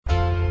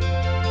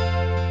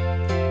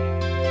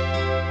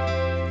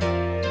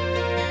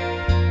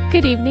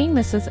Good evening.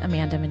 This is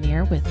Amanda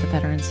Manier with the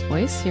Veterans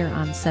Voice here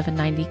on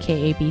 790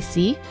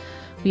 KABC.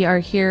 We are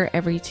here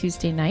every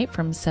Tuesday night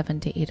from 7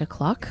 to 8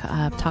 o'clock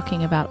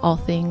talking about all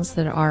things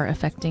that are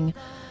affecting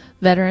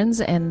veterans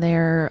and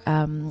they're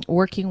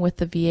working with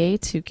the VA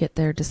to get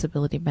their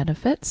disability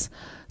benefits.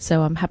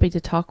 So I'm happy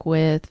to talk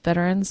with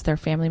veterans, their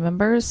family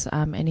members,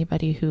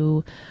 anybody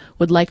who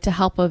would like to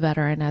help a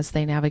veteran as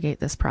they navigate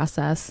this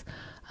process.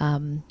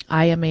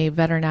 I am a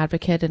veteran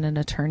advocate and an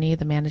attorney,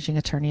 the managing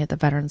attorney at the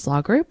Veterans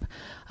Law Group.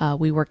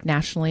 We work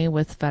nationally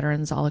with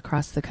veterans all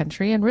across the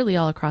country and really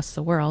all across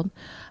the world.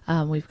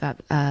 We've got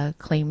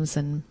claims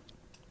and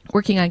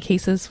working on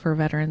cases for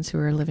veterans who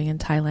are living in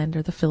Thailand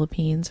or the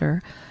Philippines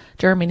or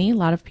Germany, a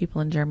lot of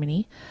people in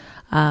Germany.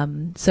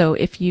 So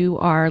if you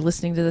are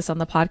listening to this on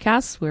the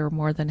podcast, we're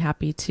more than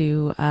happy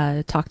to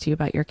talk to you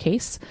about your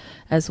case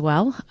as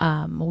well.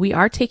 We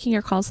are taking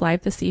your calls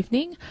live this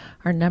evening.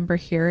 Our number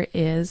here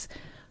is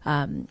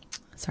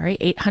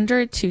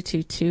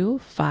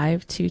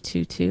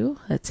 800-222-5222.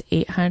 That's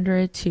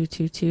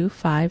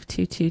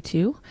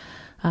 800-222-5222.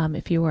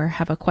 If you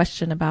have a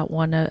question about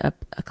a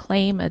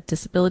claim, a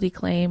disability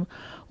claim,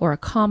 or a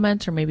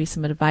comment, or maybe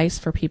some advice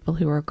for people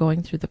who are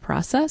going through the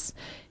process,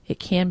 it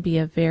can be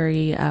a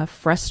very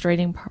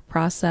frustrating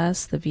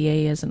process. The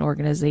VA is an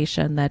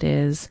organization that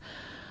is,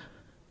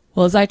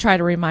 well, as I try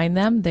to remind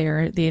them,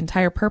 the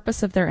entire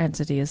purpose of their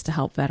entity is to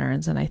help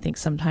veterans. And I think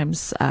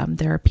sometimes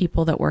there are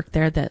people that work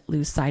there that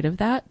lose sight of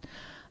that.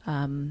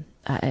 And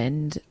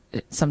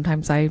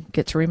sometimes I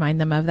get to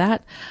remind them of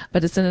that.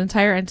 But it's an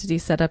entire entity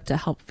set up to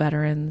help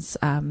veterans,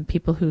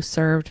 people who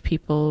served,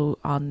 people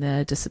on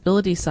the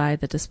disability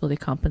side, the disability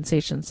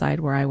compensation side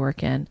where I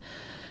work in.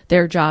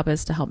 Their job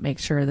is to help make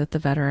sure that the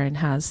veteran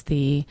has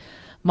the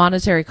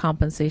monetary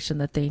compensation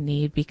that they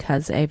need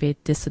because of a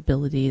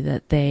disability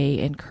that they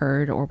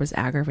incurred or was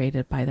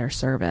aggravated by their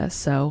service.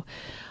 So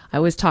I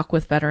always talk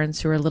with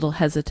veterans who are a little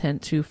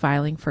hesitant to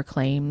filing for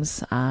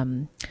claims.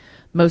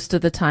 Most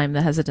of the time,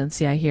 the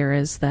hesitancy I hear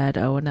is that,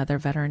 oh, another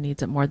veteran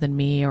needs it more than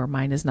me, or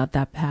mine is not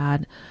that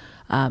bad.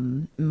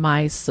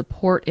 My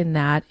support in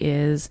that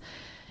is,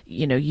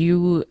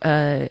 you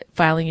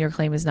filing your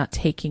claim is not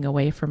taking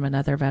away from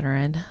another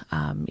veteran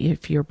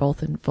if you're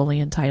both fully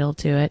entitled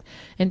to it.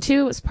 And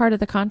two, it's part of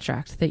the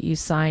contract that you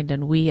signed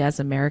and we as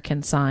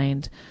Americans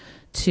signed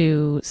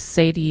to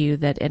say to you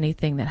that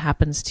anything that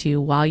happens to you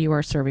while you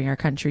are serving our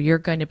country, you're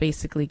going to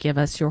basically give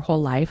us your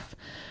whole life.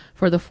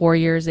 For the 4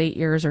 years, 8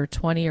 years, or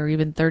 20 or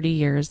even 30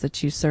 years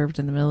that you served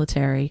in the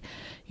military,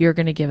 you're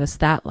going to give us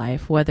that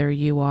life, whether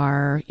you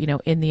are,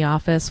 in the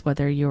office,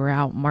 whether you are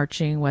out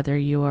marching, whether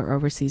you are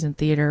overseas in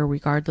theater,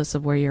 regardless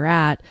of where you're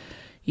at,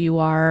 you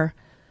are,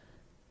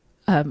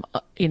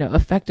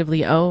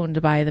 effectively owned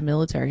by the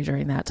military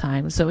during that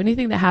time. So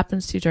anything that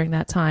happens to you during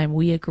that time,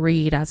 we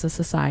agreed as a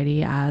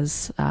society,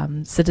 as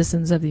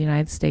citizens of the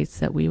United States,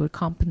 that we would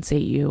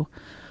compensate you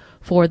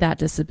for that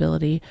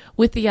disability,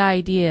 with the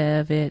idea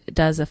of it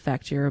does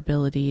affect your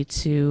ability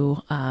to,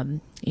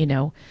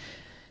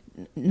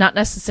 not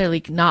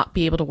necessarily not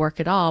be able to work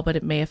at all, but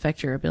it may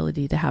affect your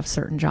ability to have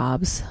certain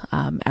jobs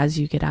as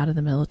you get out of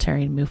the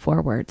military and move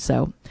forward.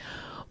 So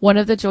one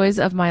of the joys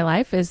of my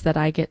life is that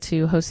I get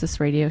to host this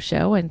radio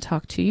show and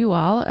talk to you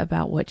all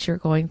about what you're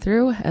going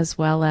through, as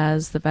well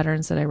as the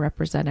veterans that I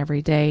represent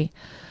every day,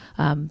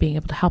 being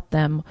able to help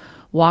them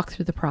walk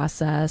through the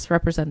process,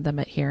 represent them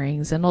at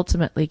hearings, and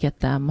ultimately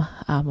get them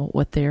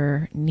what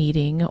they're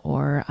needing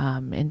or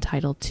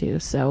entitled to.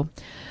 So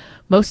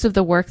most of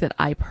the work that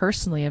I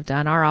personally have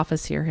done, our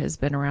office here has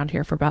been around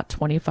here for about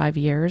 25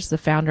 years. The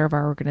founder of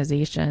our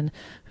organization,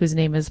 whose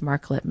name is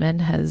Mark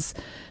Littman, has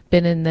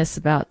been in this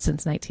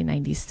since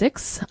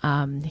 1996.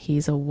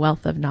 He's a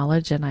wealth of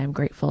knowledge, and I am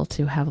grateful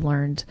to have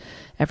learned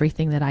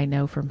everything that I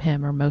know from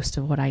him, or most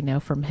of what I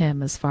know from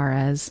him, as far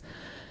as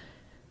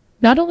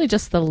not only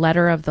just the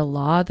letter of the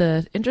law.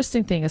 The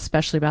interesting thing,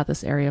 especially about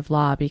this area of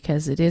law,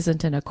 because it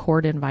isn't in a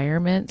court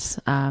environment,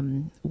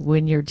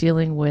 when you're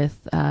dealing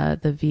with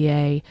the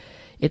VA,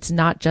 it's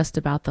not just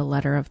about the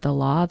letter of the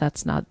law.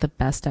 That's not the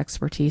best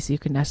expertise you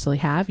can necessarily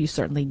have. You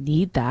certainly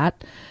need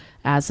that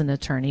as an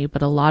attorney,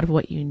 but a lot of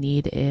what you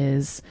need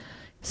is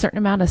a certain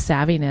amount of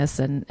savviness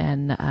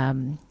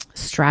and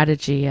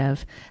strategy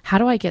of, how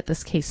do I get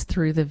this case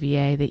through the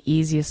VA the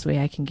easiest way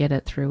I can get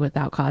it through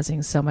without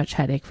causing so much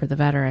headache for the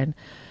veteran.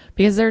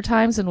 Because there are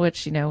times in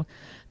which,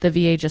 the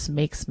VA just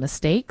makes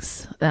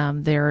mistakes.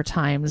 There are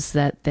times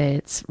that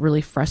it's really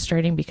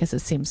frustrating because it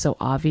seems so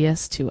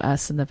obvious to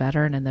us and the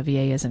veteran, and the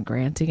VA isn't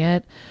granting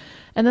it.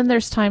 And then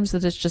there's times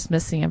that it's just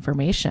missing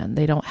information.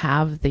 They don't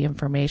have the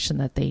information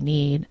that they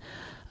need,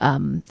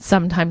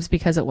 sometimes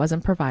because it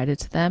wasn't provided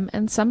to them.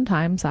 And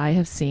sometimes I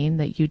have seen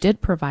that you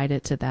did provide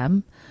it to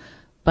them,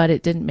 but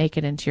it didn't make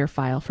it into your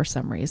file for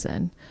some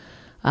reason.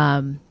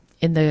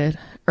 In the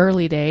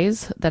early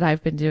days that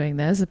I've been doing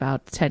this,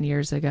 about 10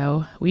 years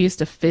ago, we used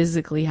to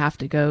physically have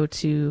to go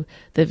to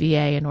the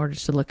VA in order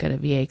to look at a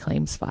VA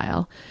claims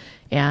file.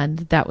 And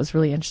that was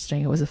really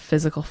interesting. It was a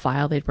physical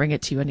file. They'd bring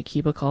it to you in a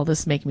cubicle.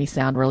 This make me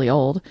sound really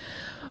old.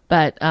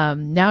 But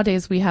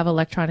nowadays we have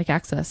electronic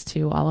access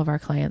to all of our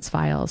clients'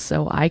 files.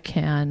 So I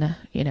can,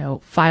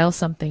 file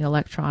something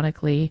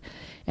electronically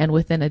and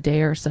within a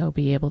day or so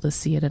be able to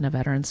see it in a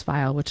veteran's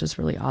file, which is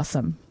really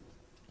awesome.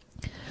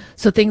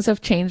 So things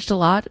have changed a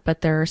lot,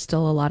 but there are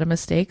still a lot of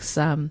mistakes.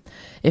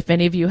 If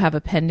any of you have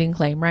a pending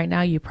claim right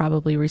now, you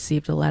probably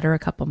received a letter a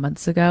couple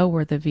months ago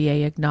where the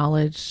VA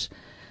acknowledged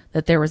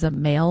that there was a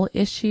mail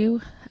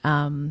issue,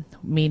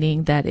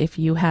 meaning that if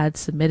you had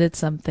submitted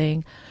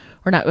something,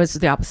 or not, it was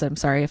the opposite, I'm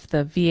sorry, if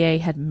the VA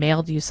had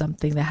mailed you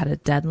something that had a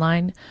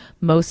deadline,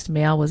 most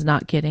mail was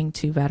not getting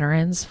to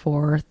veterans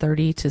for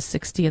 30 to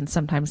 60 and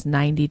sometimes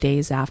 90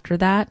 days after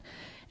that,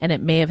 and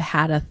it may have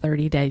had a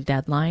 30-day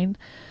deadline.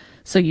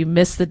 So you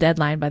missed the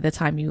deadline by the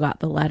time you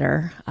got the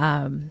letter,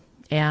 or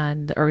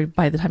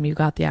by the time you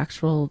got the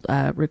actual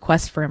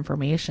request for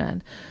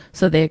information.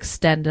 So they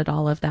extended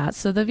all of that.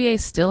 So the VA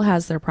still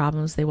has their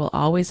problems. They will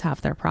always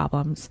have their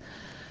problems.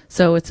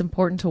 So it's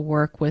important to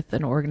work with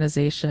an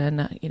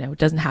organization. It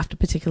doesn't have to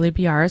particularly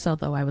be ours,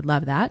 although I would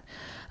love that.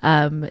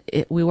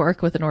 We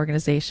work with an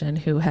organization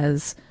who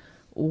has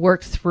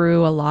worked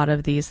through a lot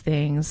of these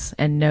things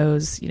and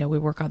knows, we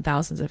work on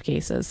thousands of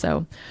cases.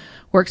 So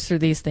works through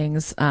these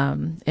things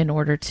in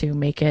order to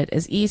make it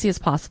as easy as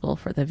possible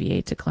for the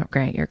VA to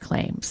grant your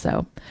claim.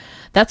 So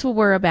that's what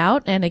we're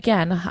about. And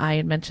again, I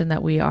had mentioned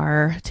that we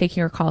are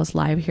taking our calls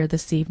live here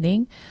this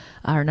evening.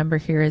 Our number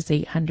here is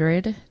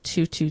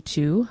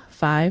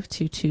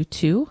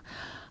 800-222-5222.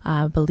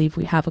 I believe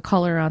we have a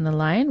caller on the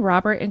line,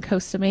 Robert in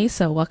Costa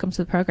Mesa. Welcome to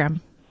the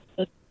program.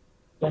 Yes,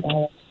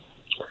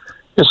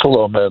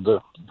 hello,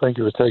 Amanda. Thank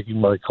you for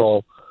taking my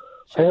call.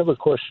 I have a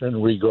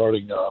question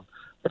regarding, I've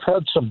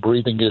had some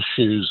breathing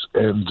issues,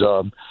 and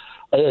I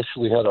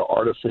actually had an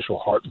artificial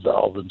heart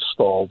valve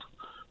installed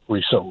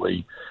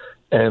recently.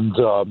 And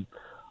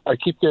I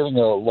keep getting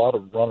a lot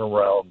of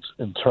runaround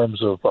in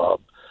terms of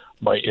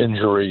my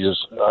injuries.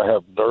 I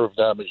have nerve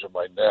damage in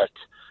my neck.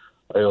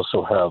 I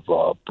also have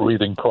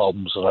breathing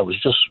problems, and I was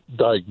just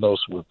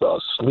diagnosed with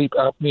sleep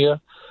apnea,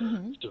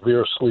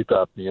 severe sleep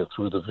apnea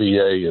through the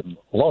VA in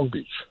Long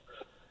Beach.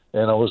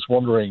 And I was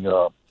wondering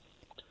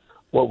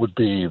what would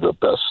be the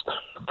best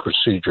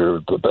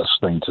procedure, the best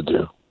thing to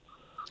do?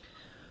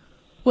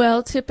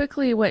 Well,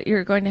 typically what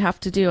you're going to have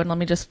to do, and let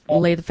me just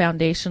lay the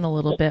foundation a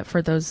little bit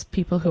for those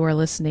people who are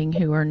listening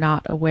who are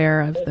not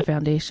aware of the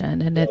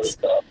foundation, and it's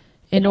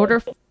in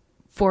order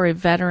for a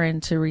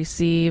veteran to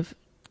receive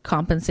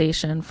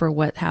compensation for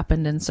what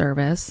happened in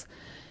service,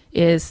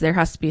 is there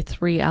has to be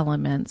three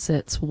elements.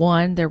 It's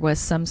one, there was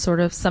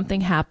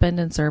something happened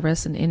in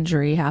service, an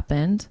injury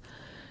happened.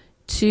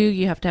 Two,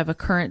 you have to have a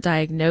current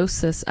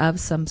diagnosis of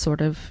some sort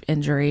of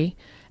injury.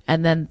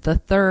 And then the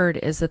third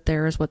is that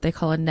there is what they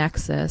call a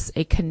nexus,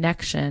 a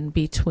connection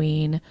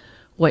between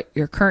what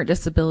your current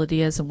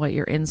disability is and what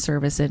your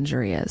in-service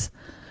injury is.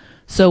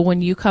 So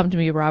when you come to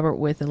me, Robert,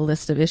 with a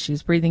list of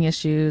issues, breathing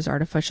issues,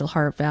 artificial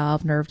heart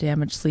valve, nerve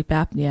damage, sleep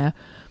apnea,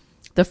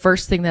 the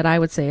first thing that I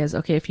would say is,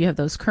 okay, if you have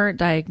those current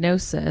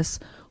diagnosis,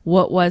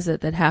 what was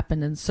it that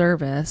happened in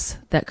service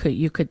that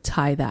you could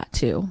tie that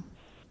to?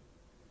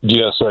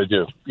 Yes, I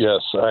do.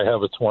 Yes, I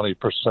have a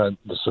 20%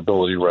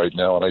 disability right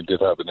now, and I did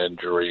have an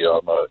injury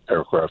on an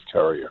aircraft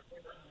carrier.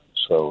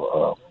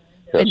 So,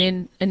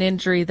 yes. An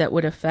injury that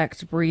would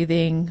affect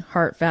breathing,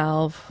 heart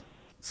valve,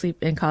 sleep,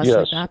 and cause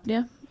sleep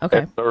apnea?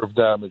 Okay. And nerve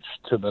damage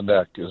to the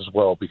neck as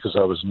well because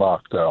I was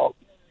knocked out.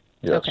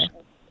 Yes. Okay.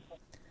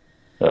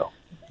 Yeah.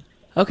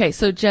 Okay,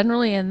 so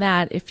generally in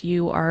that, have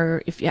you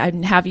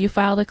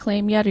filed a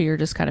claim yet, or you're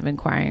just kind of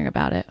inquiring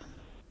about it?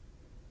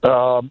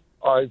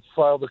 I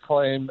filed a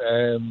claim,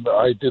 and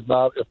I did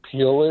not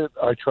appeal it.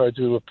 I tried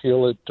to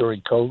appeal it during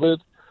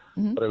COVID,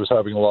 but I was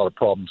having a lot of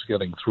problems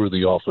getting through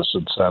the office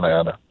in Santa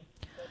Ana.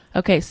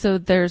 Okay, so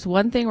there's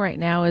one thing right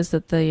now is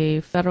that the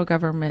federal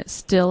government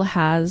still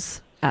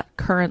has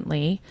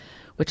currently,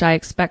 which I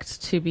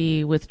expect to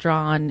be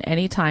withdrawn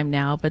anytime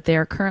now, but they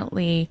are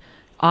currently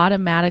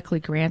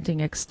automatically granting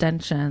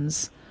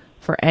extensions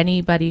for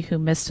anybody who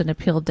missed an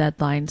appeal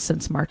deadline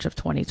since March of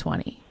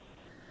 2020.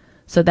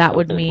 So that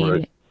would mean...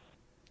 Right.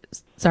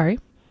 Sorry?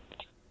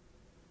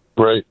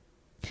 Right.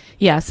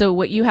 Yeah, so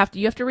what you have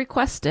to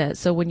request it.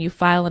 So when you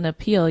file an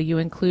appeal, you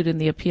include in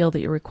the appeal that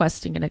you're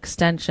requesting an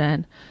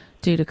extension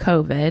due to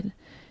COVID.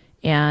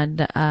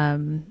 And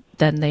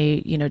then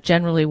they,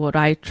 generally what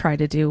I try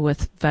to do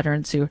with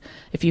veterans who,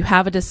 if you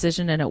have a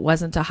decision and it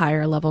wasn't a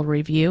higher level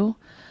review,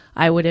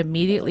 I would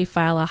immediately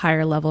file a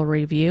higher level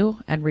review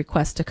and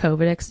request a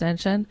COVID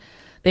extension.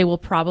 They will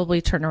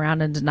probably turn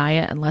around and deny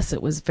it unless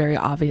it was very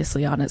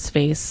obviously on its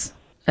face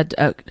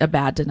a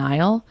bad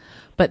denial.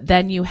 But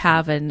then you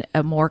have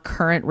a more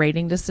current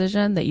rating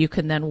decision that you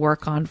can then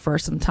work on for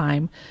some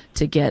time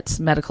to get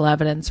medical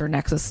evidence or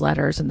nexus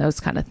letters and those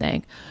kind of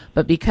thing.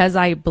 But because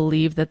I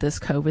believe that this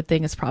COVID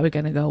thing is probably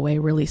going to go away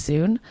really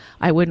soon,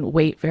 I wouldn't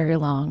wait very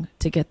long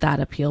to get that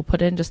appeal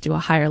put in. Just do a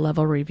higher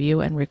level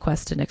review and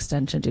request an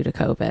extension due to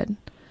COVID.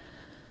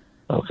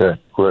 Okay,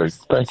 great.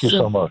 Thank you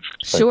so much.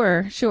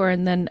 Sure.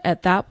 And then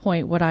at that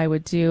point, what I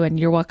would do, and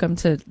you're welcome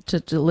to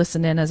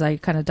listen in as I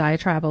kind of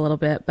diatribe a little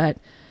bit, but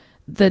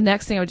the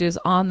next thing I would do is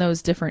on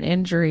those different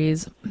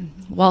injuries,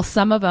 while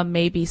some of them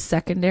may be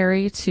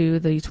secondary to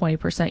the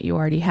 20% you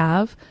already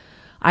have,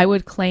 I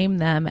would claim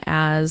them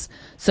as,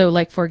 so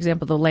like, for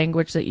example, the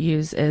language that you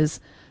use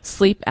is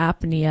sleep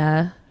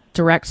apnea,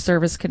 direct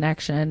service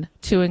connection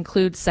to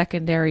include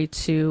secondary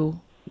to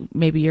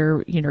maybe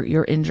your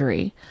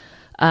injury.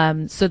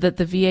 So that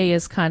the VA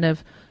is kind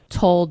of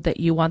told that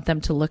you want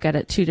them to look at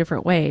it two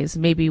different ways.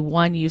 Maybe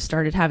one, you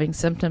started having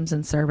symptoms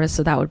in service,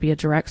 so that would be a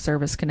direct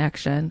service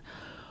connection.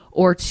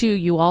 Or two,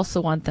 you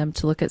also want them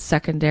to look at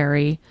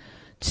secondary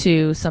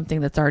to something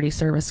that's already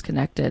service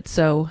connected.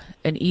 So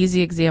an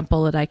easy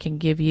example that I can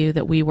give you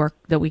that we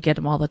get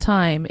them all the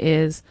time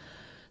is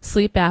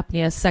sleep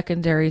apnea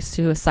secondary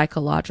to a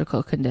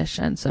psychological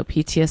condition. So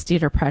PTSD,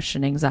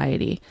 depression,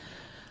 anxiety.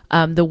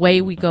 The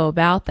way we go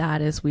about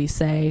that is we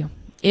say,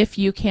 if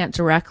you can't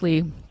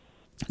directly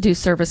do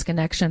service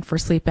connection for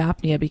sleep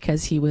apnea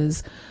because he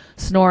was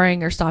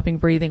snoring or stopping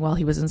breathing while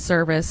he was in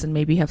service, and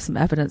maybe have some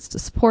evidence to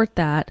support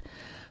that,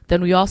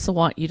 then we also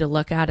want you to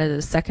look at it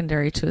as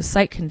secondary to a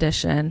psych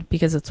condition,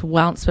 because it's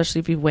especially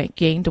if you've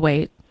gained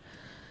weight,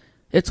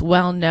 it's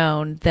well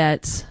known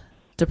that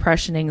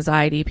depression,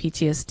 anxiety,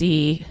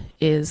 PTSD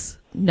is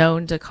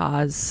known to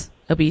cause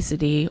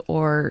obesity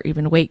or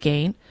even weight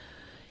gain,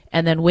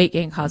 and then weight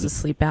gain causes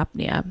sleep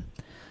apnea.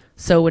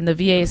 So when the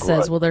VA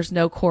says, well, there's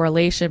no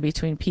correlation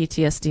between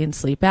PTSD and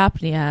sleep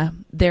apnea,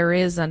 there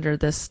is under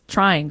this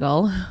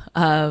triangle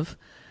of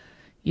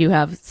you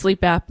have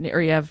sleep apnea,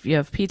 or you have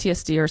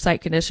PTSD or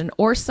psych condition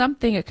or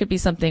something. It could be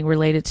something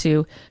related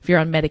to if you're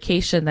on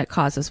medication that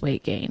causes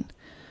weight gain.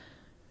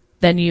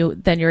 Then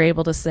you're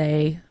able to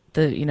say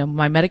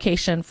my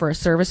medication for a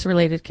service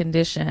related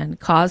condition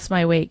caused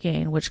my weight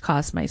gain, which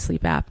caused my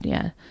sleep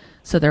apnea.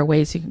 So there are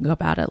ways you can go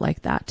about it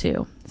like that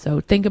too.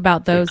 So think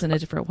about those in a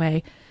different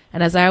way.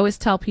 And as I always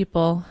tell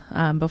people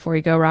before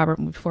you go, Robert,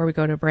 before we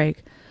go to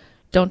break,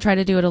 don't try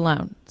to do it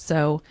alone.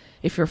 So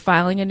if you're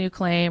filing a new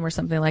claim or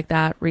something like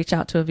that, reach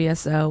out to a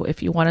VSO.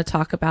 If you want to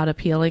talk about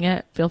appealing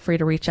it, feel free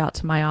to reach out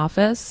to my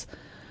office.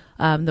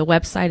 The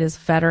website is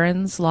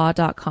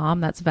veteranslaw.com.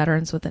 That's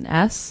veterans with an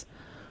S.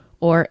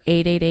 Or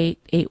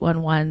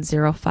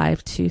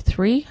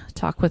 888-811-0523.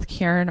 Talk with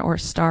Karen or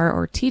Star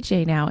or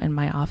TJ now in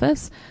my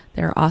office.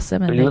 They're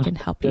awesome, and they can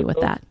help you with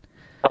that.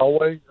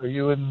 Poway? Are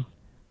you in?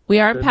 We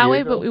are in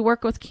Poway, but we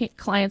work with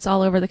clients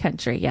all over the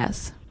country,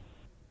 yes.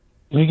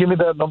 Can you give me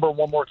that number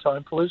one more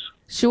time, please?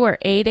 Sure,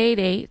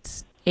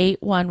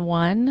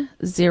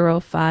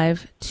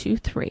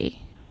 888-811-0523.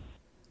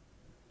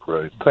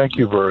 Great. Thank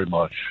you very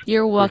much.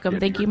 You're welcome.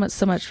 Thank you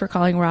so much for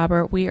calling,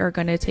 Robert. We are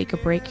going to take a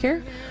break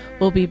here.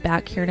 We'll be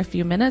back here in a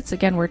few minutes.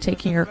 Again, we're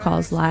taking your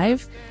calls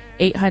live,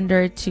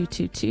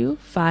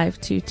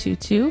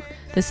 800-222-5222.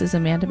 This is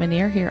Amanda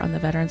Manier here on the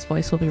Veterans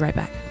Voice. We'll be right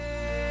back.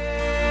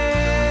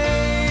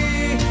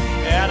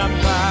 And I'm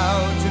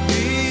proud to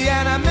be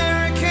an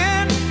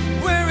American,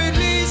 where at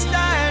least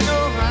I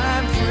know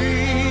I'm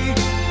free.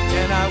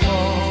 And I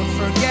won't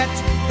forget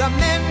the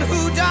men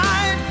who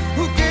died,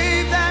 who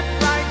gave that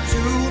right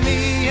to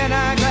me. And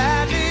I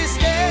gladly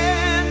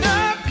stand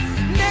up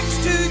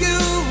next to you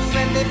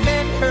and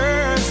defend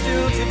her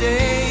still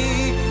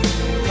today.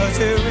 'Cause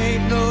there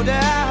ain't no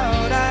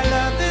doubt I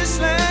love this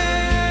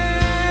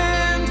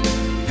land.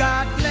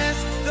 God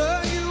bless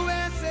the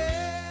USA.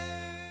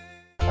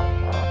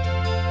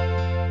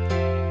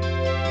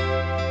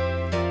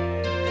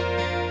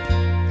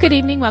 Good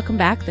evening. Welcome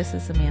back. This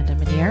is Amanda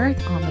Manier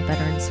on the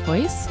Veterans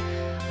Voice.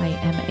 I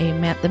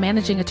am the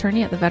managing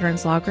attorney at the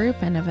Veterans Law Group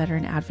and a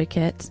veteran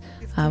advocate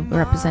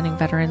representing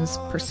veterans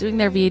pursuing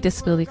their VA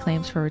disability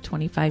claims for over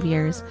 25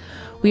 years.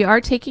 We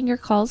are taking your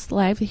calls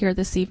live here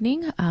this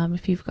evening.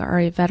 If you are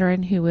a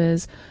veteran who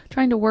is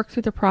trying to work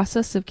through the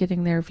process of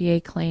getting their VA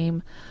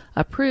claim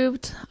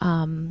approved,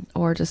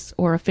 or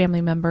a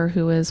family member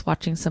who is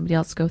watching somebody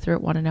else go through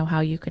it, want to know how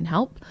you can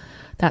help.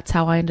 That's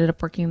how I ended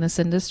up working in this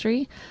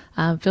industry.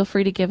 Feel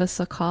free to give us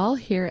a call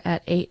here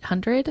at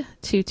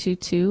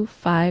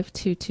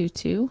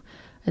 800-222-5222.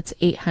 It's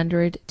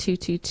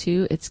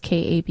 800-222. It's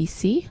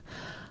KABC.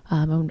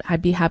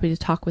 I'd be happy to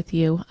talk with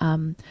you.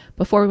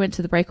 Before we went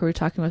to the break, we were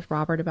talking with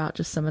Robert about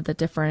just some of the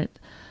different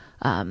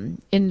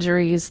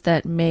injuries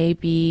that may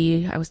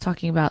be. I was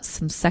talking about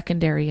some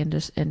secondary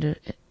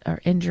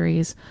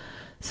injuries.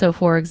 So,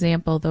 for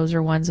example, those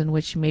are ones in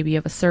which maybe you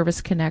have a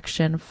service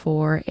connection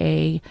for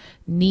a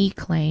knee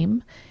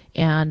claim,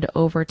 and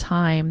over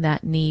time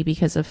that knee,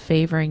 because of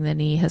favoring the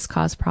knee, has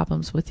caused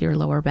problems with your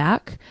lower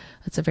back.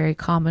 That's a very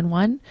common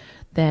one.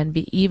 Then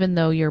even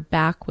though your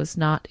back was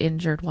not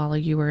injured while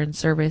you were in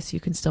service, you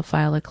can still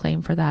file a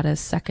claim for that as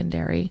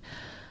secondary.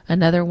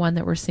 Another one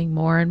that we're seeing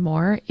more and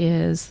more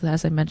is,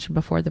 as I mentioned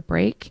before the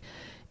break,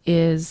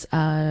 is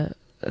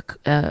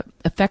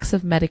effects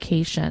of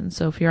medication.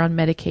 So if you're on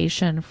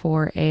medication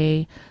for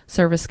a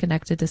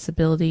service-connected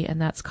disability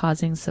and that's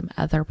causing some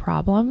other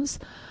problems,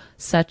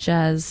 such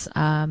as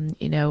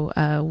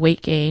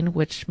weight gain,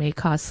 which may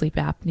cause sleep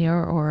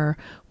apnea, or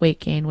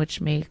weight gain,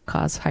 which may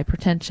cause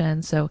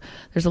hypertension. So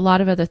there's a lot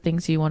of other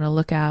things you want to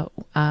look at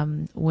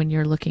when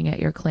you're looking at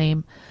your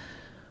claim.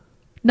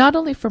 not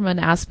only from an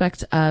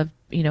aspect of,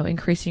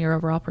 increasing your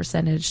overall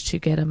percentage to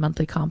get a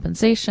monthly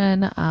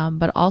compensation,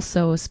 but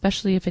also,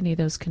 especially if any of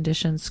those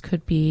conditions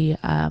could be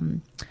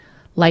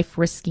life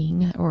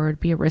risking or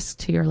be a risk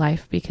to your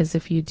life, because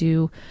if you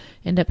do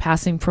end up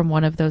passing from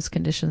one of those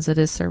conditions that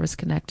is service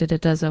connected, it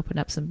does open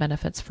up some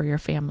benefits for your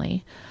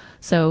family.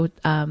 So,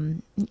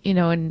 and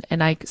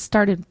I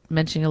started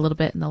mentioning a little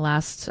bit in the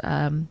last,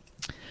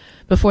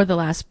 before the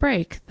last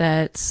break,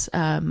 that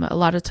a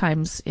lot of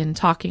times in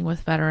talking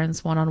with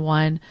veterans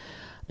one-on-one,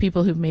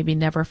 people who've maybe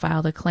never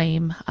filed a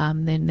claim,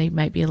 then they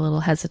might be a little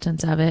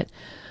hesitant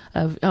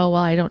of, oh, well,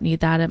 I don't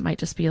need that. It might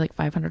just be like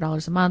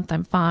 $500 a month.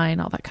 I'm fine,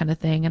 all that kind of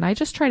thing. And I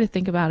just try to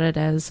think about it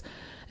as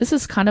this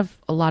is kind of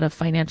a lot of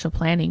financial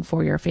planning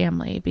for your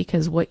family,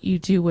 because what you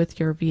do with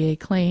your VA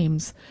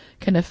claims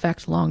can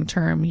affect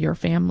long-term your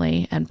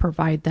family and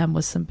provide them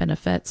with some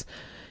benefits.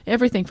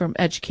 Everything from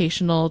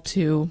educational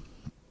to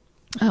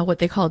what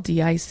they call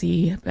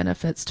DIC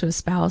benefits to a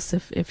spouse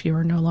if you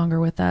are no longer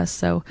with us.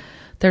 So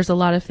there's a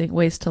lot of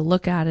ways to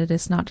look at it.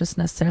 It's not just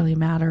necessarily a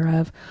matter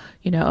of,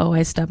 oh,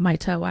 I stubbed my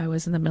toe, I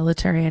was in the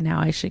military, and now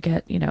I should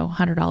get,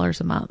 $100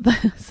 a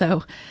month.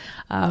 So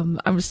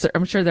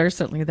I'm sure there's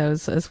certainly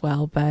those as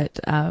well, but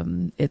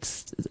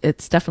it's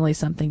definitely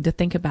something to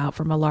think about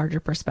from a larger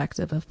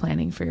perspective of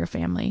planning for your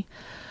family.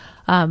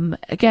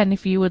 Again,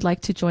 if you would like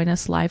to join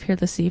us live here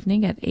this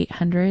evening at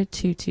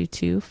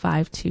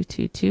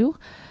 800-222-5222,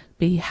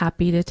 be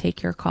happy to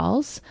take your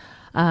calls.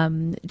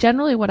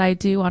 Generally what I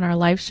do on our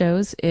live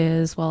shows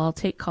is, I'll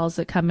take calls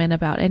that come in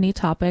about any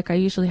topic. I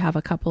usually have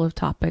a couple of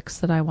topics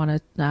that I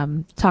want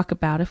to talk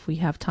about if we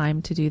have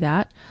time to do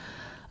that.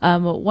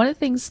 One of the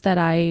things that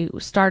I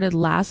started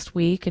last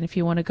week, and if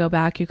you want to go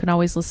back, you can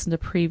always listen to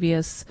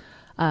previous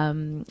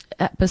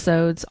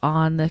episodes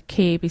on the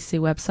KABC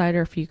website,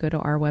 or if you go to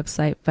our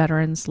website,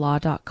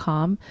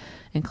 veteranslaw.com,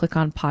 and click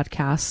on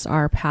podcasts,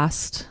 our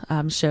past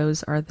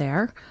shows are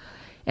there.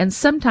 And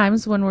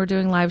sometimes when we're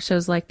doing live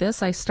shows like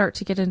this, I start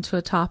to get into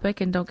a topic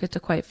and don't get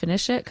to quite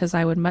finish it, because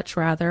I would much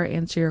rather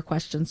answer your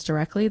questions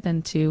directly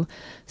than to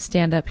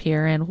stand up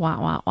here and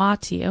wah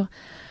to you.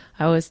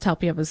 I always tell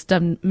people I've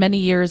done many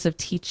years of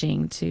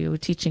teaching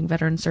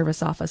veteran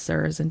service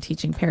officers and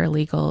teaching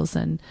paralegals.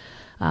 And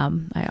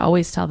I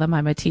always tell them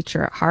I'm a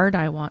teacher at heart.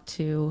 I want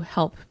to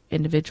help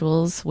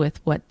individuals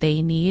with what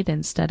they need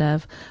instead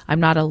of, I'm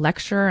not a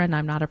lecturer and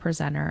I'm not a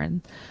presenter.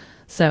 And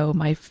so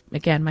my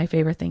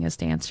favorite thing is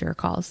to answer your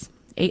calls.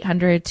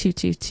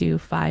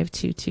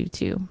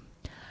 800-222-5222.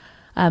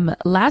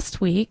 Last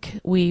week,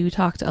 we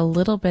talked a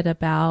little bit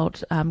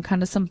about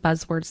kind of some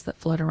buzzwords that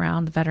float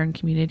around the veteran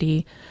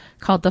community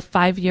called the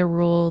 5-year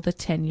rule, the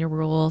 10-year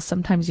rule.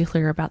 Sometimes you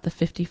hear about the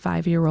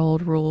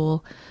 55-year-old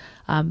rule,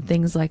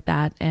 things like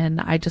that.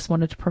 And I just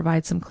wanted to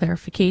provide some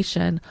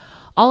clarification.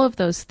 All of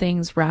those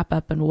things wrap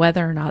up in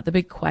whether or not, the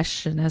big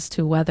question as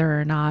to whether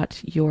or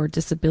not your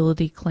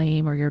disability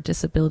claim or your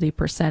disability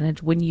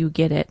percentage, when you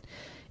get it,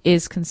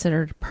 is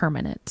considered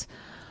permanent.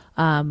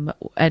 And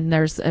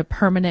there's a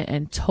permanent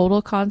and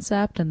total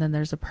concept, and then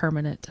there's a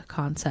permanent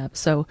concept.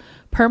 So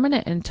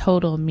permanent and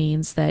total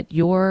means that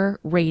your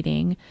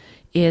rating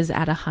is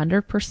at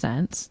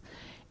 100%,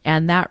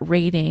 and that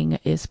rating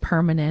is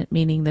permanent,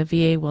 meaning the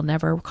VA will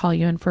never call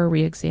you in for a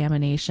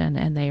reexamination,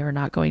 and they are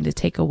not going to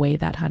take away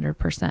that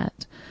 100%.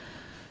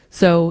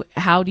 So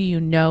how do you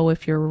know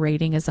if your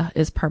rating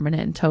is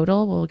permanent and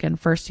total? Well, again,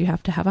 first you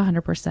have to have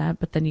 100%,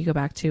 but then you go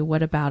back to,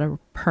 what about a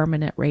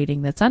permanent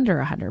rating that's under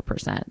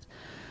 100%?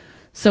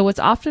 So what's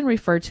often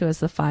referred to as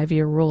the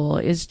 5-year rule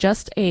is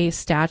just a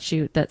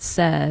statute that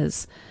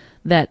says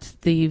that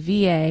the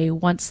VA,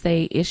 once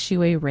they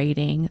issue a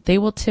rating, they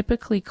will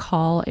typically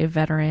call a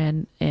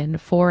veteran in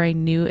for a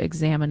new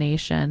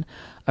examination,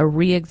 a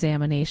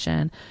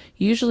re-examination,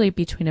 usually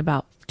between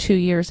about 2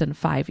 years and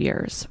 5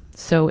 years.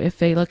 So if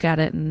they look at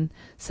it and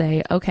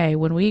say, okay,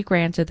 when we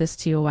granted this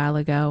to you a while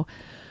ago,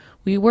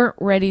 we weren't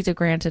ready to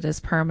grant it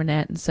as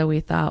permanent, and so we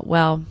thought,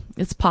 well,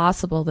 it's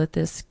possible that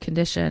this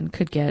condition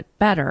could get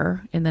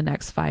better in the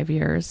next 5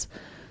 years.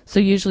 So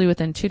usually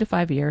within 2 to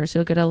 5 years,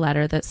 you'll get a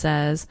letter that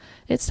says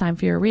it's time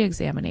for your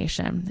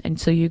reexamination. And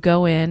so you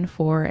go in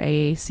for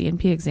a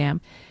CNP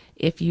exam.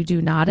 If you do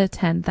not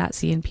attend that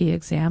CNP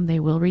exam, they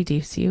will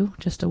reduce you.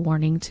 Just a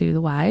warning to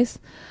the wise.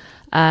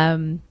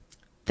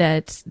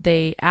 That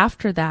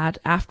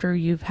after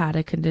you've had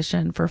a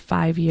condition for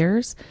 5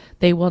 years,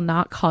 they will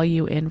not call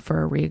you in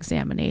for a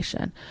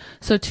reexamination.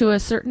 So to a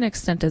certain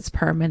extent, it's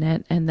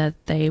permanent and that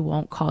they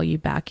won't call you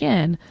back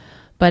in.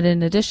 But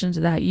in addition to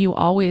that, you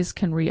always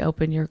can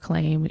reopen your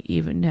claim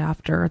even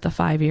after the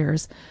 5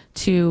 years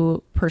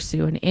to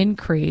pursue an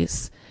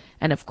increase.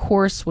 And of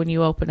course, when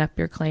you open up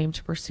your claim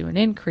to pursue an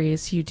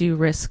increase, you do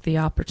risk the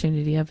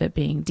opportunity of it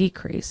being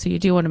decreased. So you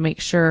do want to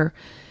make sure,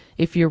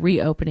 if you're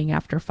reopening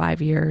after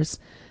 5 years,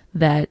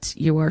 that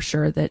you are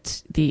sure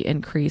that the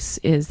increase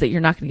is that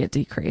you're not going to get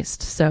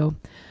decreased. So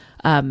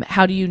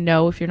how do you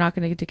know if you're not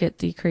going to get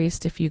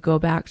decreased? If you go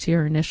back to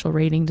your initial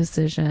rating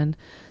decision,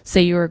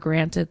 say you were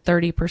granted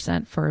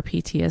 30% for a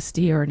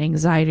PTSD or an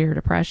anxiety or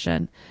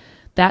depression,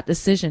 that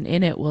decision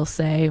in it will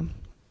say,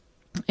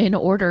 in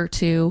order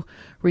to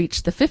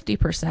reach the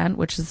 50%,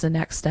 which is the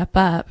next step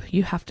up,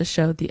 you have to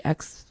show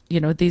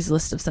these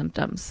list of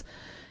symptoms.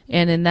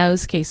 And in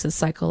those cases,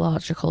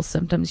 psychological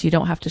symptoms, you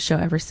don't have to show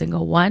every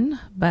single one,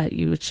 but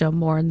you would show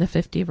more in the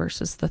 50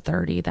 versus the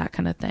 30, that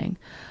kind of thing.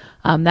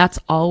 That's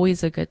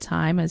always a good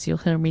time, as you'll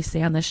hear me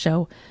say on the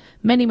show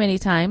many, many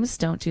times.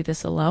 Don't do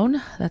this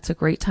alone. That's a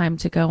great time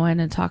to go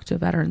in and talk to a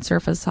veteran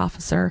service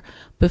officer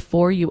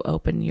before you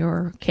open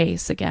your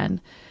case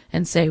again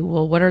and say,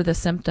 well, what are the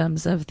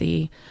symptoms of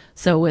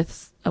so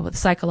with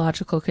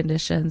psychological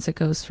conditions, it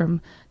goes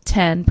from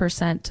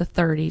 10% to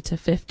 30 to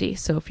 50.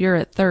 So if you're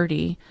at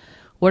 30,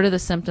 what are the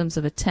symptoms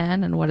of a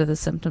 10 and what are the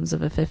symptoms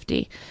of a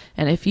 50?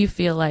 And if you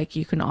feel like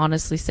you can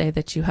honestly say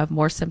that you have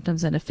more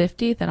symptoms in a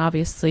 50, then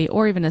obviously,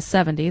 or even a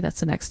 70, that's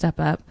the next step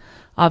up,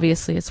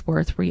 obviously it's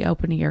worth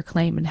reopening your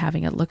claim and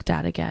having it looked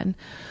at again.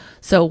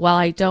 So while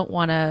I don't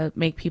want to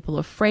make people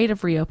afraid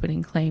of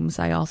reopening claims,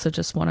 I also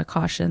just want to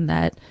caution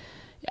that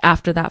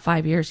after that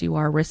 5 years, you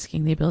are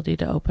risking the ability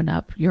to open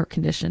up your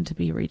condition to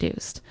be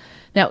reduced.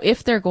 Now,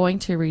 if they're going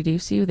to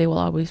reduce you, they will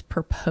always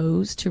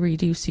propose to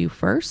reduce you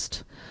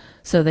first.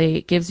 So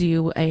it gives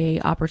you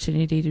a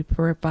opportunity to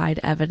provide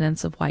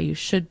evidence of why you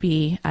should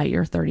be at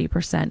your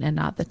 30% and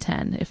not the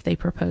 10 if they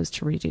propose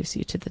to reduce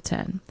you to the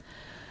 10.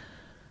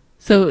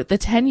 So the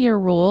 10-year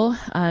rule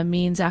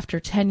means after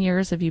 10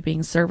 years of you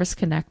being service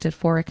connected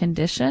for a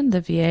condition,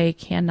 the VA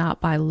cannot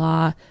by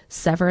law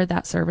sever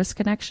that service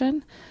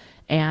connection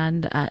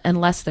and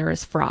unless there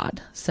is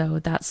fraud. So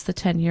that's the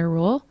 10-year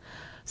rule.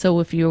 So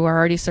if you are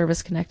already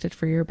service connected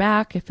for your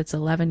back, if it's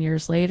 11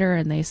 years later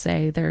and they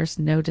say there's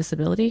no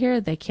disability here,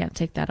 they can't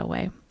take that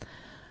away.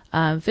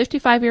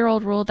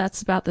 55-year-old rule,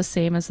 that's about the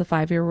same as the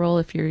 5-year rule.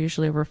 If you're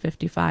usually over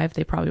 55,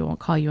 they probably won't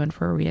call you in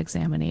for a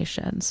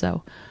reexamination.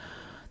 So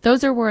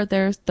those are where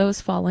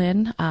those fall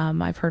in.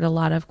 I've heard a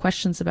lot of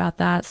questions about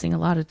that, seeing a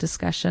lot of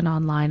discussion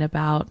online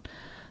about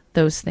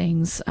those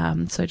things.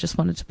 So I just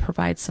wanted to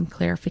provide some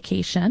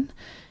clarification.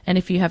 And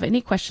if you have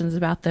any questions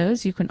about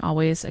those, you can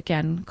always,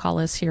 again, call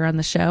us here on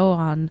the show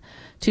on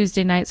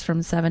Tuesday nights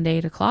from 7 to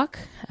 8 o'clock,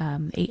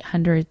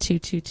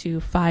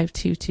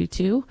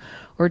 800-222-5222.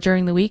 Or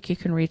during the week, you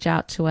can reach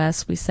out to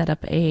us. We set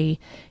up a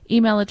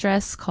email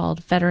address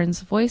called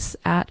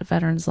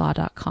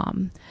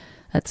veteransvoice@veteranslaw.com.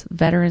 That's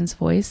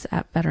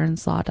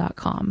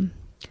veteransvoice@veteranslaw.com.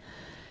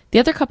 The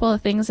other couple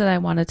of things that I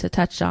wanted to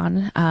touch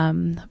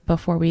on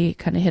before we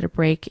kind of hit a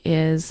break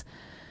is,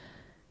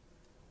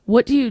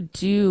 what do you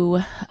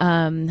do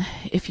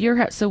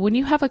so when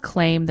you have a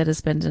claim that has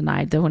been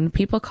denied? When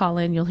people call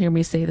in, you'll hear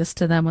me say this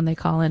to them when they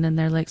call in and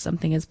they're like,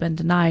 something has been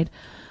denied.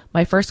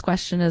 My first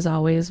question is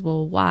always,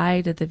 well, why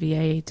did the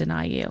VA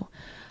deny you?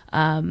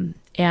 And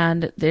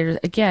there's,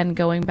 again,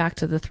 going back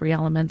to the 3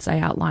 elements I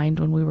outlined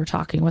when we were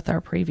talking with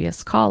our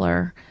previous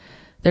caller,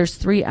 there's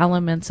 3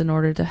 elements in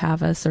order to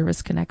have a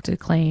service-connected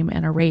claim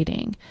and a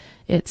rating.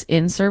 It's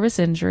in-service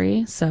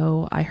injury,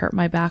 so I hurt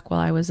my back while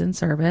I was in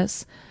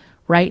service.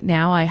 Right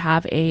now, I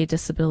have a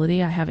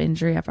disability. I have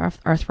injury, I have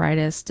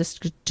arthritis,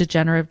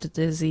 degenerative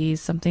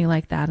disease, something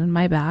like that in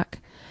my back.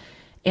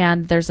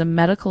 And there's a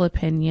medical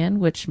opinion,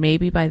 which may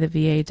be by the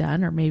VA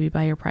done or maybe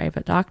by your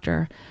private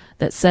doctor,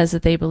 that says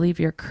that they believe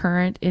your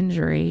current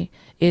injury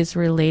is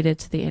related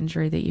to the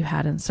injury that you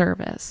had in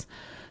service.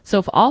 So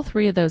if all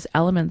 3 of those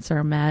elements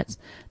are met,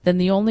 then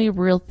the only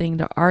real thing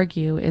to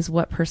argue is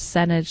what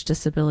percentage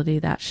disability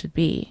that should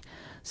be.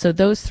 So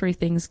those 3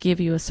 things give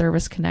you a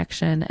service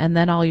connection, and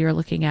then all you're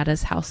looking at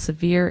is how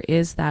severe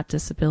is that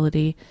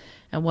disability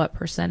and what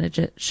percentage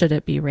should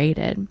it be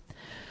rated.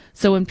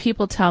 So when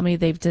people tell me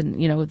the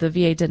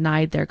VA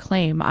denied their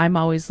claim, I'm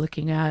always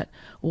looking at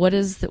what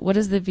is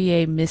the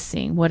VA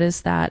missing? What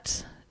is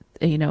that,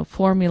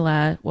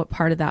 formula? What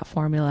part of that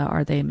formula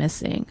are they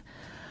missing?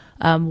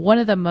 One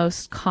of the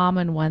most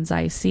common ones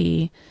I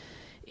see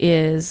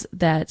is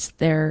that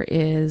there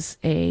is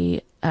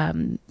that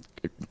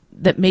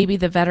maybe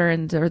the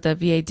veteran or the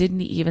VA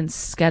didn't even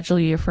schedule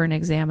you for an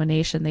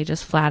examination. They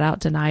just flat out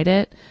denied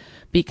it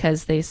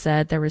because they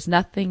said there was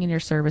nothing in your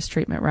service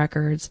treatment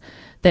records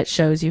that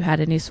shows you had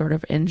any sort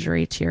of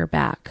injury to your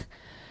back.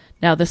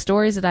 Now, the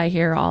stories that I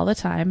hear all the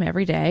time,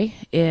 every day,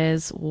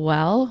 is,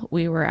 well,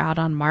 we were out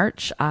on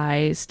march.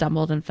 I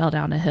stumbled and fell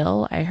down a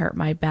hill. I hurt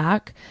my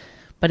back.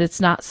 But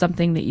it's not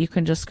something that you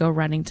can just go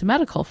running to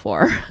medical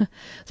for,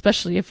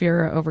 especially if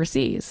you're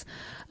overseas.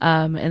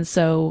 And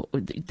so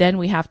then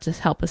we have to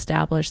help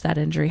establish that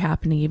injury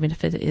happening, even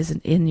if it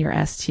isn't in your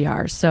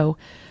STR. So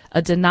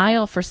a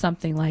denial for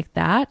something like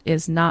that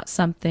is not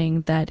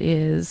something that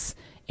is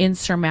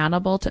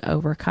insurmountable to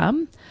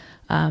overcome.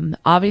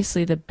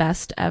 Obviously, the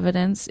best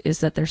evidence is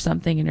that there's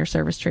something in your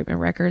service treatment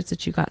records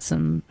that you got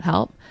some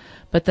help.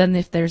 But then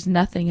if there's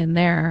nothing in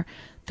there,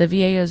 the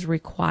VA is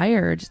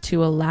required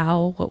to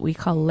allow what we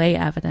call lay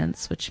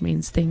evidence, which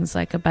means things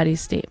like a buddy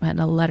statement,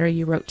 a letter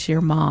you wrote to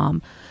your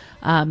mom,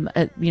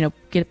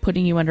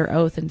 putting you under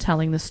oath and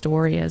telling the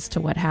story as to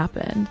what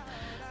happened.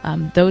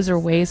 Those are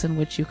ways in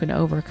which you can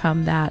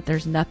overcome that.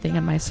 There's nothing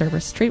in my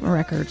service treatment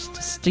records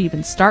to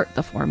even start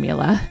the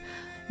formula.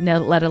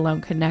 let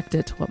alone connect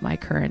it to what my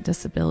current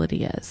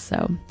disability is.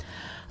 So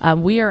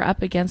we are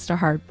up against a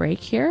hard break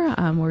here.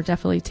 We're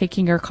definitely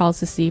taking your calls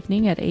this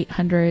evening at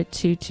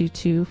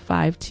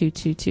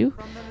 800-222-5222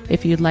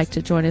 if you'd like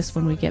to join us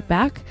when we get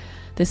back.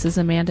 This is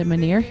Amanda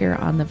Manier here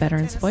on the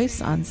Veterans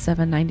Voice on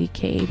 790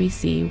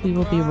 KABC. We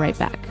will be right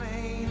back.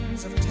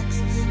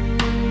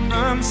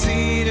 From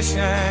sea to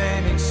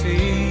shining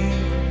sea,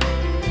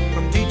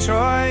 from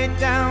Detroit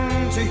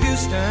down to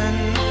Houston,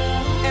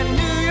 and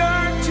New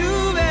York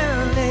to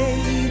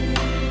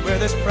LA, where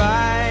there's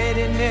pride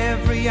in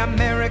every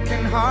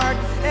American heart,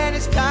 and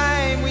it's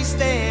time we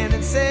stand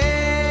and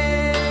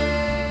say,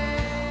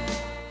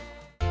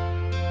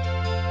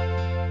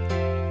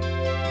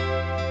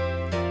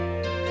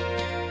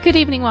 good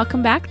evening,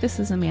 welcome back. This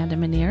is Amanda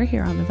Manier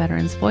here on the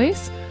Veterans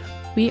Voice.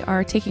 We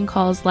are taking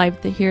calls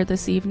live here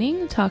this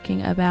evening,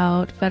 talking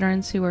about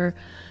veterans who are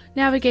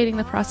navigating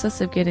the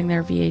process of getting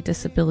their VA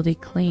disability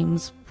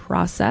claims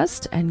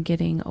processed and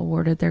getting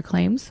awarded their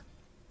claims.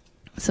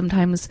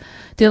 Sometimes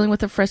dealing with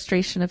the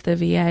frustration of the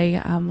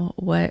VA,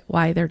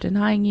 why they're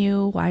denying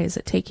you, why is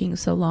it taking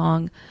so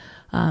long,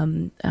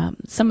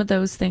 some of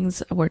those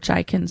things which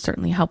I can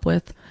certainly help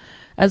with,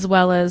 as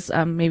well as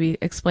maybe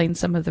explain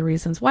some of the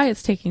reasons why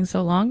it's taking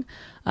so long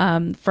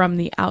from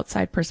the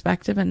outside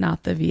perspective and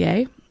not the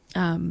VA,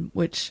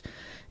 which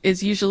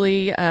is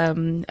usually,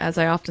 as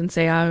I often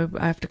say, I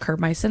have to curb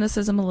my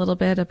cynicism a little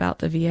bit about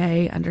the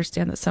VA,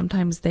 understand that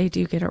sometimes they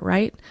do get it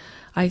right.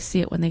 I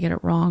see it when they get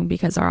it wrong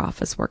because our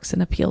office works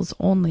in appeals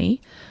only,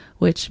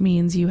 which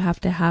means you have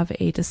to have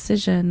a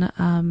decision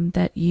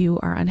that you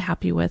are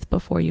unhappy with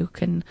before you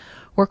can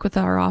work with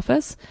our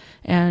office.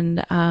 And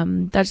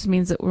that just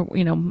means that we're,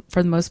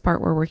 for the most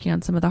part, we're working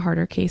on some of the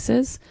harder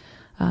cases,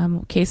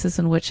 cases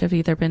in which have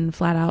either been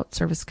flat out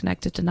service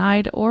connected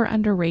denied or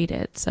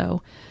underrated.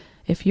 So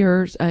if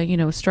you're,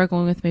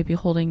 struggling with maybe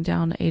holding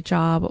down a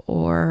job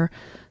or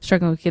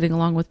struggling with getting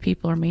along with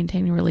people or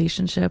maintaining a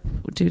relationship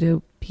due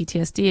to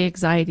PTSD,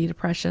 anxiety,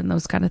 depression,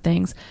 those kind of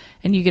things,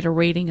 and you get a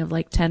rating of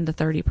like 10 to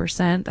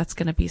 30%, that's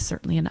going to be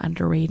certainly an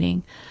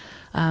underrating.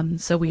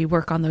 So we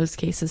work on those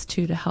cases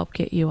too to help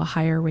get you a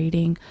higher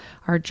rating.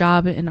 Our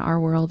job in our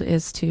world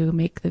is to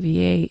make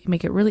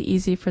it really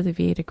easy for the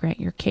VA to grant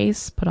your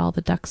case, put all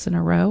the ducks in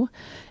a row.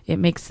 It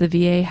makes the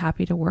VA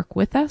happy to work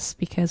with us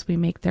because we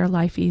make their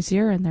life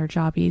easier and their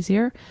job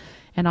easier,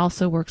 and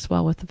also works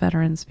well with the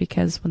veterans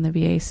because when the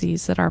VA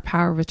sees that our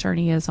power of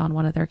attorney is on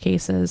one of their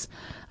cases,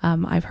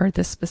 I've heard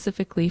this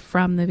specifically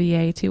from the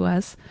VA to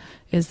us,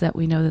 is that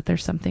we know that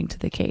there's something to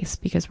the case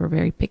because we're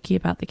very picky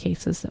about the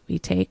cases that we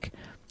take.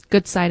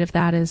 Good side of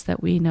that is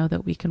that we know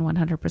that we can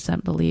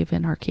 100% believe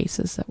in our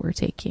cases that we're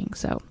taking.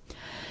 So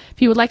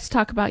if you would like to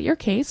talk about your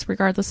case,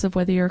 regardless of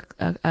whether you're,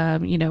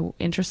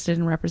 interested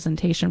in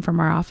representation from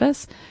our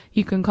office,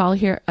 you can call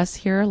us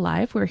here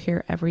live. We're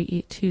here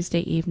every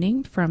Tuesday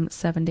evening from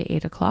 7 to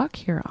 8 o'clock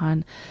here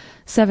on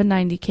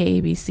 790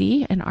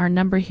 KABC. And our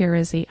number here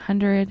is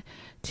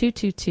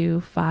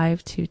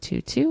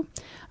 800-222-5222.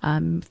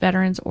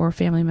 Veterans or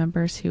family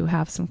members who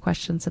have some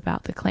questions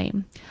about the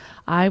claim.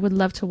 I would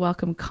love to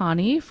welcome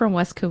Connie from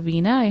West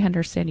Covina. I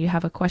understand you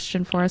have a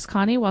question for us,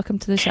 Connie. Welcome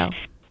to the show.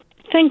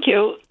 Thank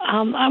you.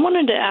 I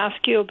wanted to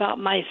ask you about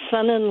my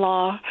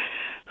son-in-law,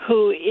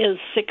 who is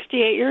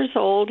 68 years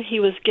old. He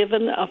was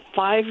given a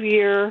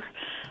 5-year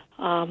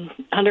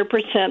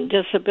 100%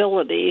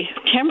 disability,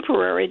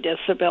 temporary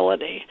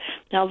disability.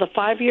 Now, the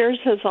 5 years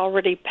has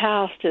already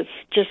passed. It's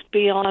just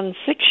beyond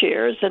 6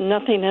 years, and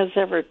nothing has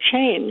ever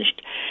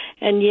changed.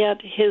 And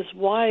yet his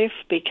wife,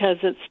 because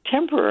it's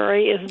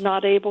temporary, is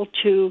not able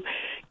to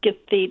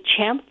get the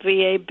CHAMP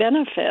VA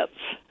benefits.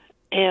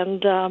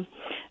 And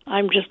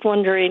I'm just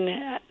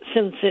wondering,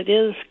 since it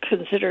is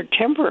considered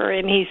temporary,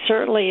 and he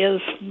certainly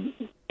is,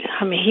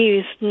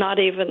 he's not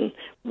even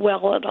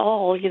well at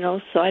all,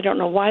 so I don't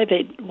know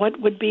what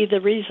would be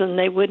the reason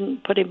they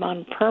wouldn't put him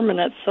on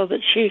permanent so that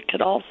she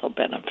could also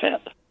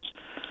benefit?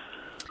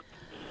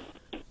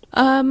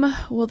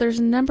 Well, there's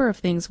a number of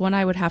things. One,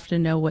 I would have to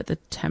know what the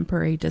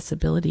temporary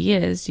disability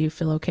is. Do you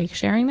feel okay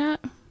sharing that?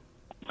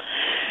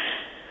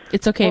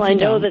 It's okay. Well, if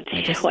you I know don't.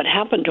 that what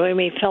happened to him,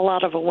 he fell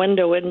out of a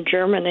window in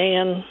Germany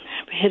and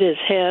hit his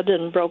head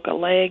and broke a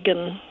leg,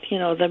 and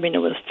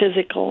it was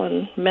physical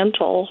and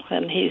mental,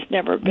 and he's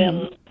never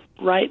been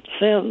right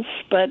since.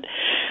 But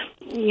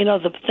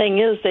the thing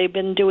is, they've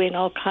been doing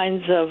all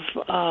kinds of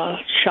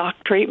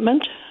shock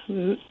treatment.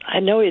 I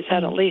know he's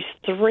had at least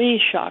 3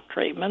 shock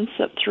treatments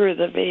through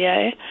the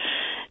VA,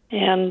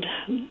 and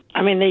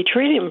they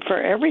treat him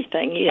for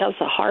everything. He has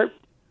a heart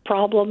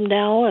problem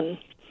now, and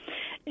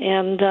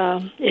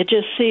it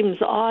just seems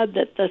odd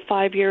that the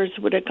 5 years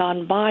would have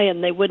gone by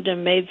and they wouldn't have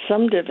made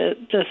some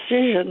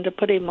decision to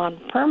put him on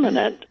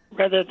permanent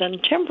rather than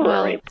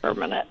temporary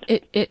permanent.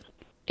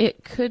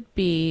 It could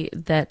be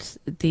that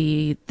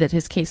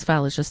his case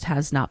file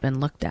has not been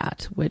looked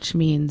at, which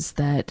means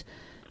that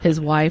his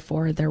wife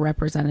or their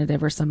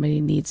representative or somebody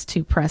needs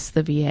to press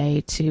the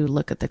VA to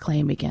look at the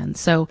claim again.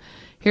 So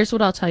here's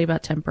what I'll tell you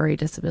about temporary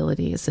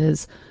disabilities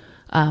is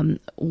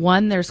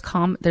One, there's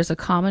a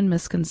common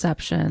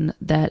misconception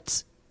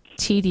that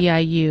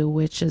TDIU,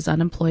 which is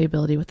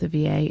unemployability with the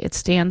VA, it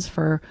stands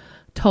for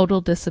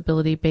total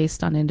disability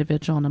based on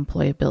individual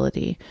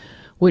unemployability,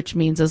 which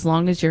means as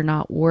long as you're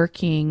not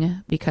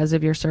working because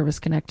of your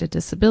service-connected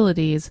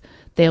disabilities,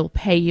 they'll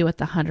pay you at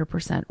the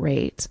 100%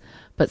 rate.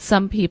 But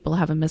some people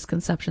have a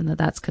misconception that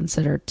that's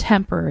considered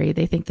temporary.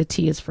 They think the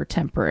T is for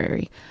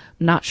temporary.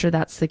 I'm not sure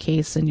that's the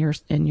case in your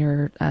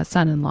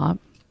son-in-law,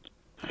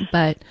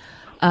 but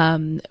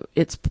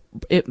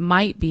it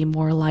might be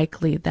more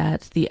likely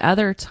that the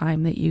other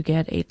time that you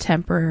get a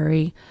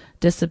temporary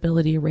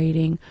disability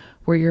rating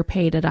where you're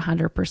paid at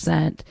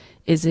 100%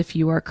 is if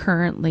you are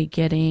currently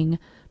getting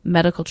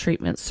medical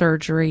treatment,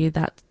 surgery,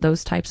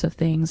 those types of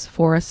things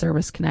for a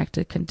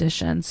service-connected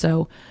condition.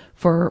 So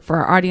for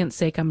our audience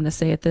sake, I'm going to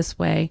say it this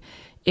way.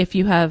 If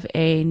you have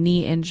a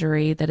knee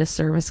injury that is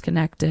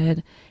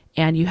service-connected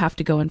and you have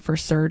to go in for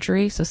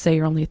surgery, so say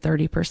you're only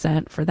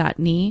 30% for that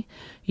knee,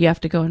 you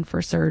have to go in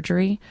for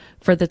surgery.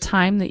 For the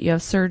time that you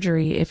have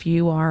surgery, if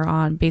you are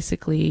on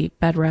basically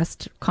bed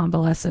rest,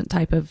 convalescent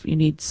type of, you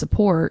need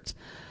support,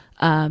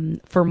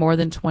 for more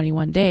than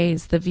 21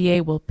 days, the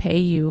VA will pay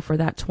you for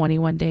that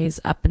 21 days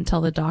up until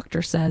the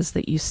doctor says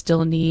that you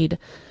still need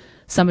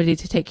somebody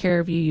to take care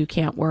of you, you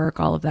can't work,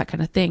 all of that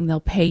kind of thing. They'll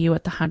pay you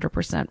at the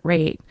 100%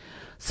 rate.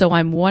 So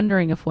I'm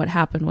wondering if what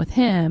happened with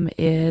him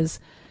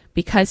is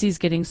because he's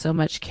getting so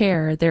much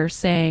care, they're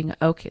saying,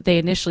 okay, they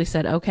initially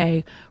said,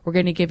 okay, we're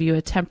going to give you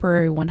a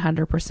temporary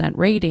 100%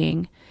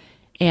 rating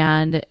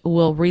and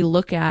we'll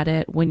relook at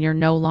it when you're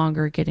no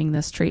longer getting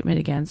this treatment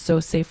again.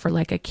 So say for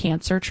like a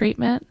cancer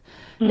treatment,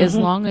 as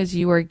long as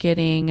you are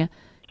getting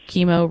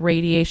chemo,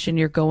 radiation,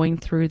 you're going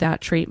through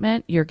that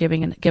treatment, you're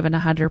given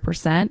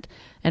 100%.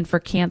 And for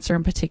cancer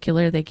in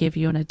particular, they give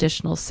you an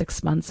additional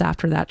 6 months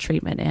after that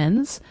treatment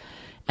ends.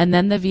 And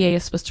then the VA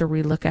is supposed to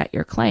relook at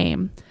your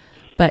claim.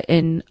 But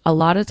in a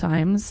lot of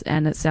times,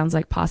 and it sounds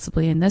like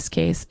possibly in this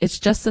case, it's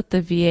just that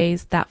the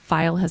VA's, that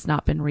file has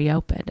not been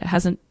reopened. It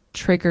hasn't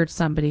triggered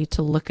somebody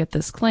to look at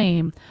this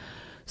claim.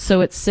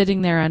 So it's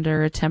sitting there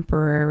under a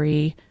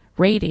temporary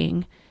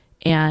rating,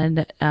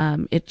 and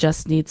it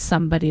just needs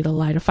somebody to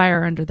light a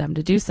fire under them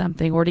to do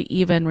something, or to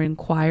even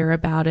inquire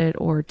about it,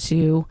 or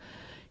to,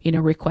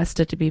 request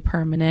it to be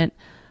permanent.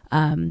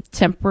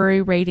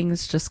 Temporary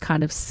ratings just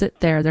kind of sit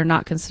there. They're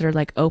not considered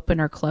like open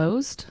or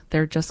closed.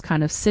 They're just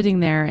kind of sitting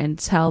there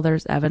until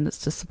there's evidence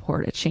to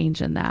support a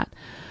change in that.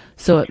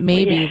 So it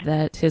may be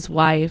that his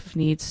wife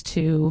needs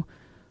to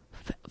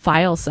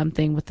file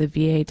something with the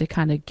VA to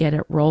kind of get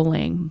it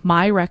rolling.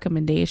 My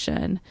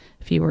recommendation,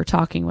 if you were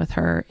talking with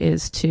her,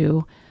 is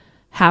to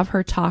have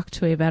her talk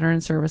to a veteran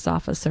service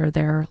officer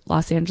there.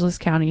 Los Angeles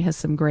County has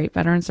some great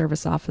veteran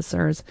service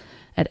officers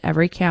at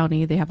every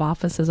county. They have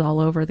offices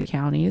all over the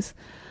counties.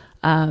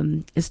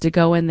 Is to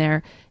go in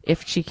there.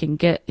 If she can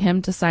get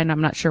him to sign,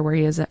 I'm not sure where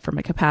he is at from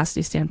a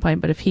capacity standpoint,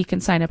 but if he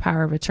can sign a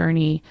power of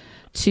attorney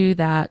to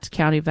that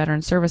county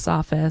veteran service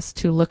office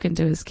to look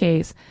into his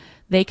case,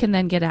 they can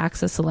then get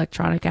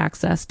electronic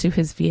access to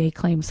his VA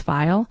claims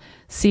file,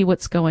 see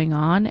what's going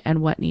on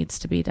and what needs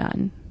to be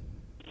done.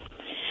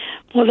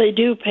 Well, they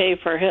do pay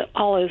for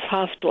all his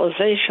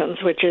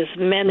hospitalizations, which is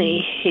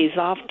many. He's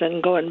often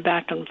going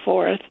back and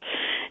forth.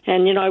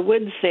 And, I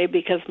would say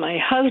because my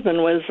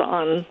husband was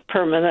on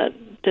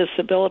permanent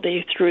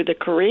disability through the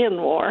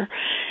Korean War,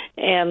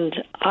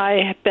 and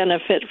I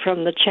benefit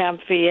from the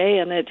CHAMP VA,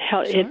 and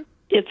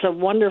it's a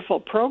wonderful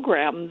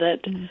program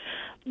that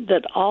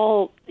that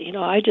all,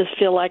 I just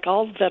feel like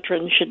all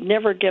veterans should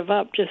never give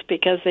up just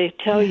because they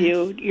tell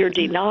you you're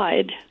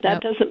denied.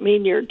 That doesn't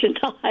mean you're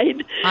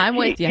denied. I'm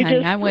with you,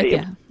 honey. I'm with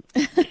you.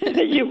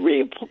 you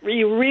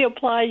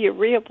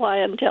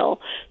reapply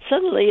until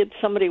suddenly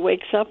somebody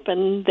wakes up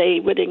and they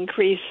would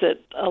increase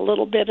it a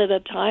little bit at a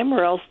time,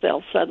 or else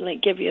they'll suddenly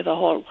give you the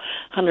whole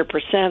 100%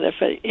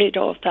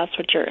 if that's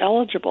what you're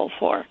eligible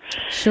for.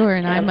 Sure,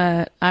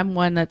 and I'm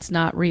one that's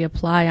not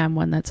reapply. I'm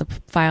one that's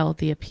filed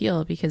the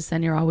appeal, because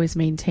then you're always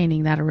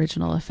maintaining that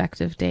original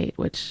effective date,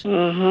 which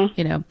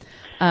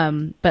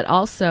but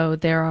also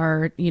there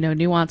are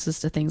nuances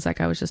to things like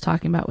I was just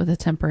talking about with a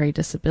temporary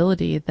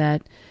disability,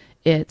 that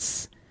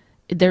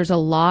there's a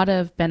lot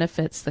of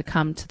benefits that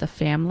come to the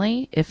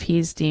family if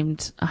he's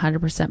deemed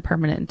 100%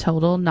 permanent and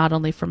total, not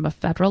only from a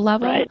federal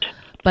level,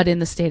 but in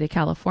the state of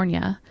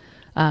California.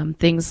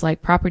 Things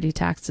like property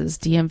taxes,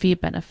 DMV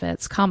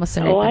benefits,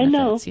 commissary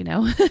benefits, I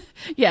know.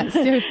 Yes,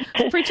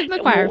 preaching to the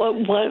choir.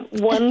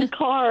 One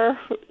car,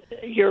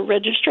 your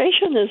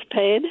registration is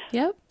paid.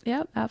 Yep,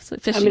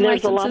 absolutely. Fishing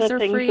there's a lot of licenses are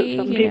things free,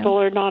 that some people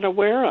are not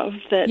aware of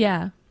that.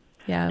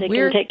 Yeah, they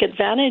can take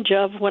advantage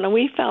of. When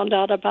we found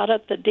out about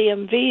it, the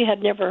DMV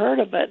had never heard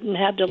of it and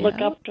had to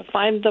look up to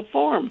find the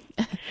form.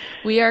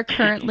 We are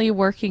currently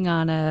working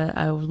on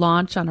a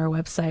launch on our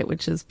website,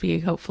 which is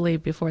hopefully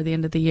before the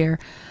end of the year.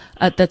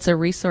 That's a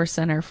resource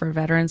center for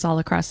veterans all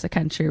across the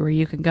country, where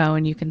you can go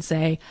and you can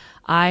say,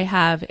 I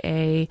have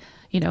a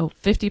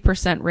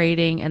 50%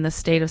 rating in the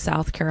state of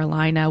South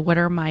Carolina. What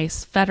are my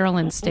federal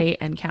and state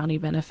and county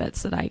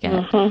benefits that I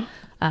get?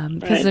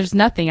 because there's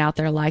nothing out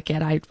there like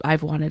it.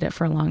 I've wanted it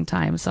for a long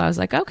time. So I was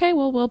like, okay,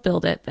 well, we'll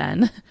build it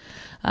then.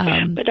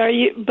 But are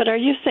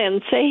you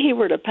saying, say he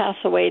were to pass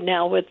away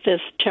now with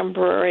this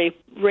temporary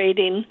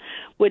rating,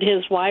 would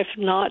his wife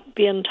not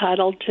be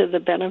entitled to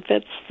the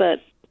benefits that?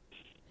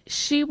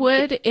 She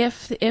would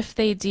if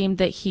they deemed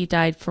that he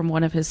died from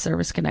one of his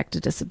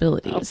service-connected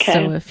disabilities. Okay.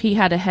 So if he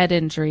had a head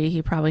injury,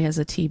 he probably has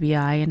a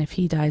TBI, and if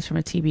he dies from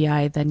a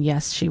TBI, then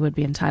yes, she would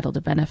be entitled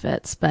to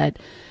benefits. But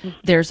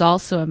there's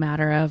also a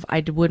matter of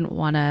I wouldn't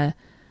want to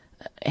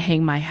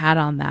hang my hat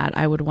on that.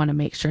 I would want to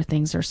make sure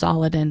things are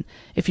solid. And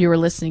if you were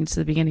listening to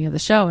the beginning of the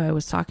show, or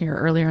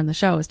earlier in the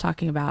show, I was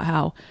talking about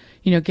how,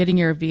 getting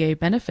your VA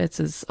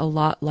benefits is a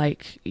lot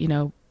like,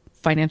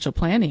 financial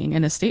planning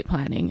and estate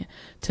planning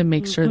to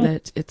make sure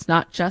that it's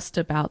not just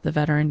about the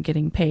veteran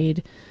getting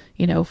paid,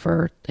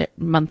 for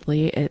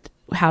monthly.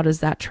 How does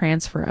that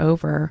transfer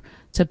over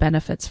to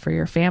benefits for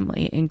your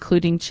family,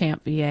 including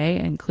CHAMP VA,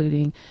 and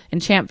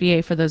CHAMP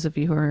VA, for those of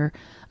you who are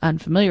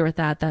unfamiliar with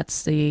that,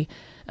 that's the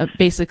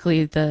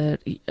basically the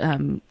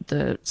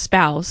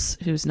spouse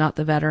who's not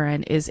the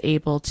veteran is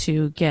able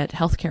to get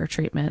healthcare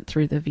treatment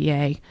through the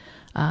VA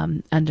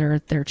under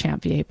their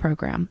CHAMP VA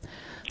program.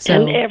 So,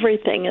 and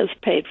everything is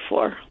paid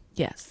for.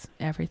 Yes,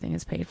 everything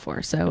is paid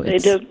for. So you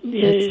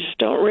just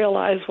don't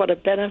realize what a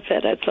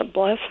benefit. It's a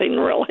blessing,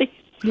 really.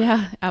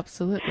 Yeah,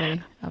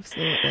 absolutely.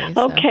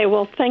 Okay,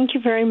 well, thank you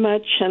very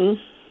much, and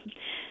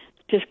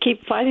just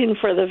keep fighting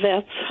for the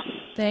vets.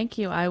 Thank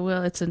you. I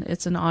will. It's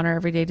an honor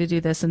every day to do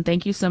this, and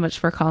thank you so much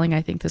for calling.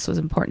 I think this was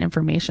important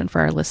information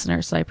for our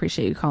listeners, so I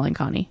appreciate you calling,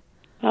 Connie.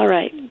 All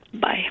right.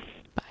 Bye.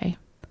 Bye.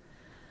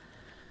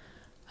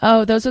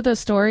 Oh, those are those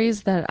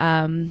stories that,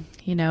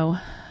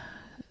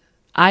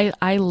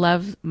 I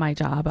love my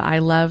job. I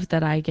love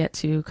that I get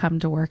to come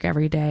to work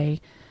every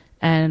day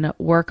and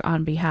work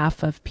on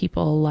behalf of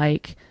people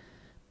like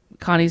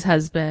Connie's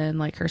husband,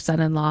 like her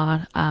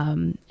son-in-law,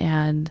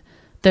 and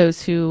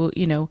those who,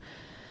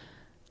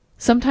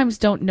 sometimes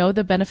don't know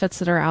the benefits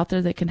that are out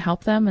there that can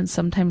help them, and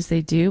sometimes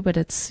they do, but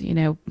it's,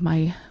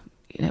 my,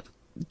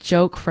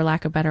 joke, for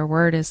lack of a better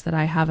word, is that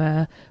I have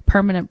a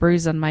permanent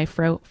bruise on my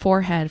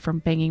forehead from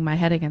banging my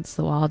head against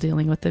the wall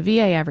dealing with the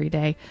VA every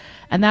day.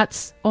 And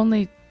that's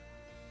only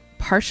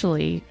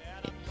partially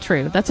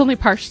true. That's only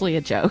partially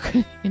a joke,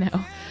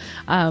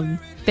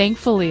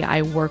 Thankfully,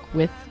 I work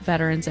with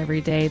veterans every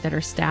day that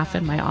are staff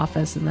in my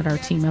office and that are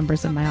team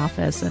members in my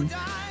office, and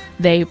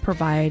they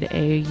provide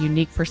a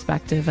unique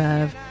perspective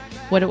of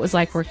what it was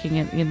like working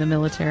in the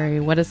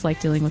military, what it's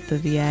like dealing with the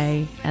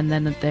VA, and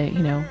then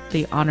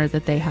the honor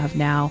that they have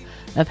now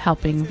of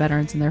helping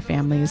veterans and their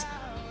families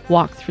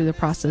walk through the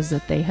process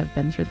that they have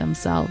been through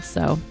themselves.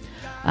 So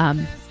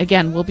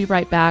again, we'll be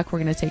right back. We're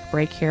going to take a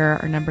break here.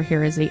 Our number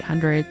here is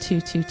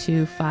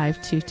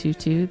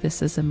 800-222-5222.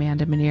 This is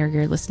Amanda Manier.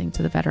 You're listening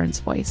to The Veteran's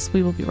Voice.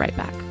 We will be right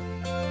back.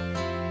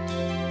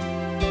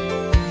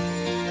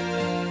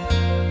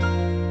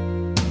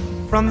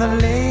 From the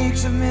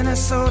lakes of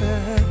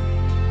Minnesota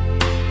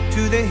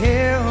to the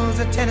hills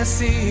of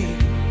Tennessee,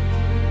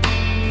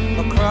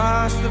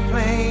 across the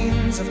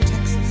plains of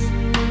Texas,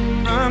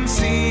 from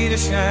sea to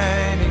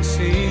shining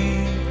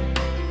sea,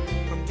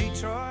 from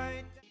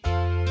Detroit.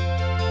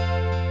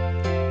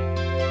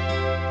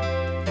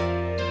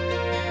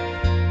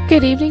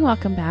 Good evening.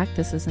 Welcome back.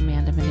 This is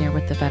Amanda Manier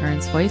with The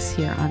Veteran's Voice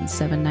here on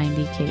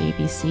 790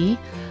 KABC.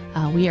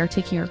 We are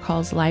taking your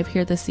calls live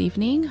here this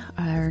evening.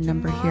 Our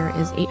number here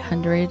is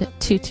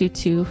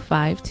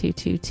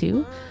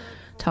 800-222-5222.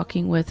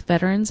 Talking with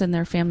veterans and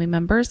their family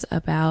members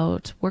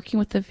about working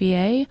with the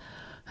VA,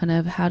 kind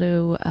of how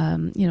to,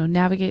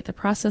 navigate the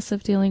process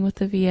of dealing with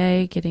the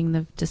VA, getting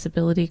the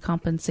disability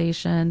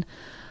compensation,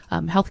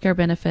 healthcare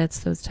benefits,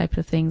 those types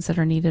of things that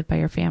are needed by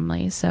your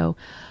family. So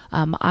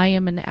I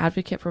am an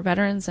advocate for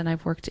veterans, and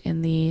I've worked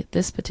in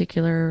this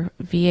particular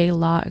VA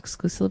law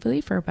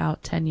exclusively for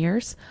about 10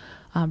 years.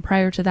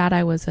 Prior to that,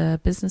 I was a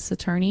business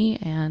attorney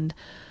and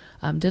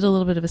did a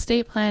little bit of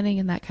estate planning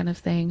and that kind of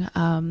thing.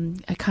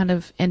 I kind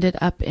of ended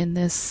up in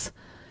this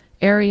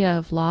area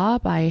of law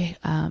by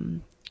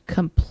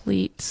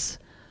complete,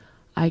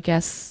 I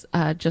guess,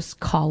 just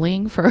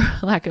calling, for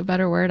lack of a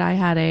better word. I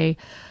had a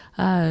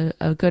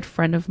good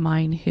friend of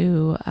mine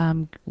who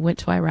went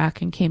to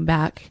Iraq and came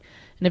back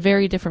in a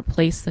very different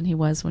place than he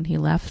was when he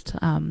left.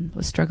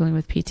 Was struggling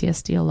with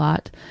PTSD a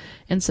lot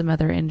and some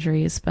other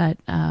injuries, but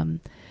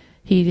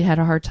he had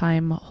a hard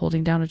time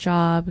holding down a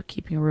job,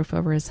 keeping a roof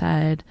over his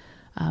head,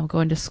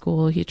 going to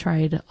school. He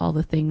tried all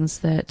the things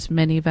that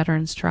many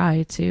veterans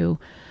try to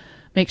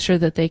make sure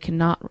that they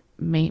cannot,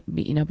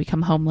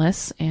 become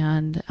homeless.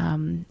 And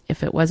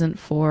if it wasn't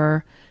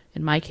for,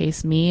 in my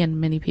case, me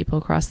and many people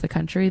across the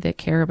country that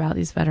care about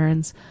these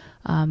veterans,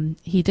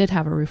 he did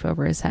have a roof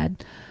over his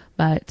head.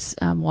 But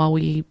while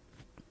he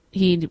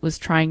was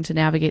trying to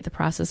navigate the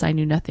process, I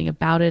knew nothing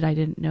about it. I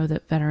didn't know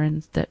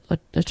that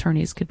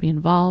attorneys could be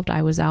involved.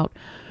 I was out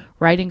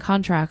writing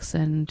contracts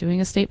and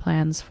doing estate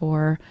plans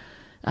for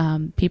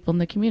people in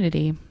the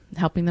community,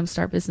 helping them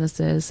start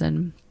businesses.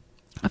 And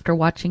after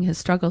watching his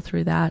struggle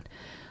through that,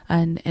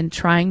 and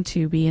trying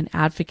to be an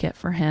advocate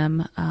for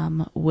him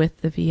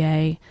with the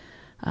VA.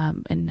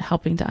 And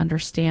helping to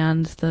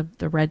understand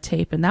the red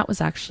tape. And that was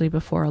actually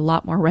before a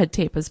lot more red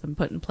tape has been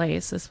put in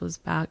place. This was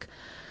back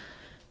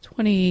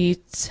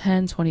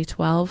 2010,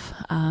 2012,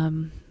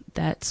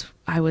 that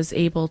I was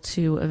able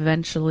to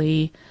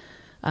eventually,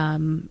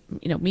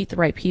 meet the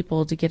right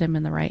people to get him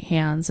in the right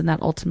hands. And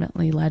that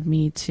ultimately led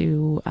me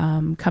to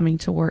coming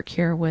to work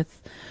here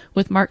with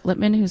Mark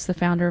Lippman, who's the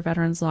founder of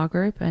Veterans Law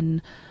Group,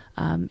 and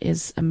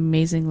is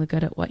amazingly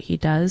good at what he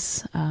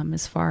does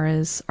as far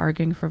as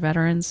arguing for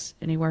veterans,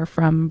 anywhere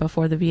from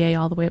before the VA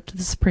all the way up to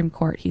the Supreme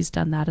Court. He's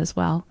done that as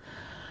well.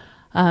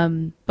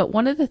 But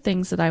one of the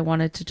things that I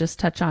wanted to just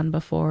touch on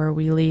before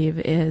we leave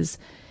is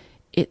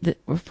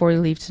before we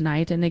leave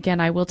tonight, and again,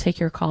 I will take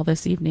your call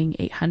this evening,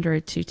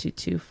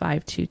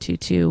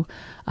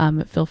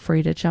 800-222-5222. Feel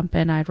free to jump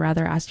in. I'd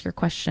rather ask your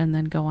question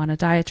than go on a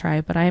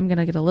diatribe, but I am going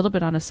to get a little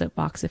bit on a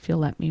soapbox if you'll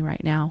let me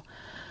right now.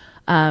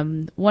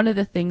 One of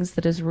the things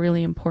that is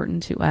really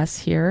important to us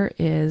here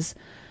is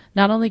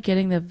not only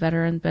getting the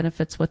veteran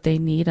benefits what they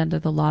need under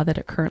the law that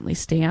it currently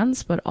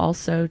stands, but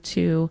also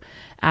to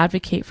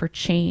advocate for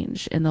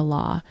change in the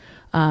law.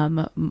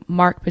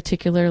 Mark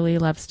particularly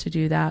loves to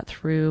do that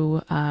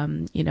through,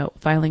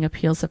 filing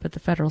appeals up at the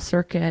federal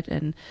circuit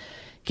and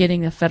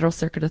getting the federal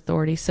circuit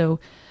authority. So,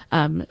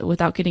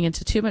 without getting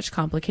into too much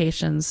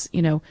complications,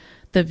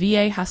 the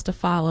VA has to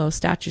follow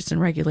statutes and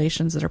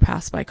regulations that are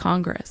passed by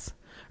Congress,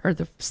 or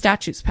the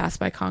statutes passed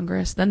by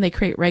Congress. Then they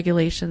create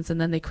regulations,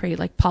 and then they create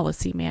like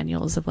policy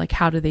manuals of like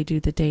how do they do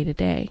the day to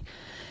day.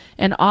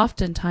 And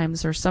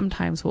oftentimes, or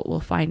sometimes, what we'll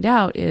find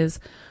out is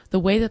the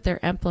way that they're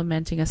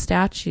implementing a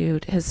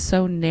statute has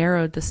so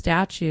narrowed the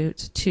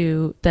statute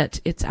to that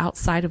it's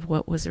outside of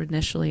what was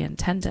initially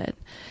intended.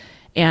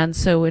 And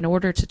so in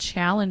order to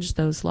challenge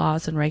those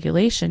laws and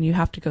regulation, you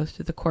have to go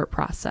through the court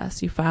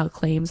process. You file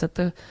claims at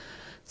the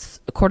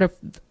Court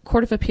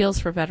of Appeals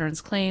for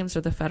Veterans Claims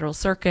or the Federal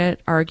Circuit,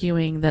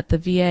 arguing that the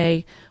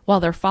VA, while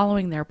they're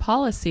following their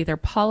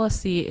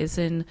policy is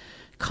in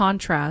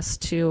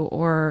contrast to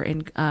or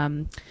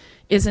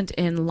isn't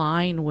in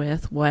line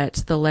with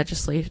what the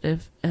legislation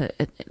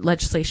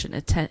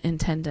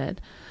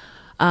intended.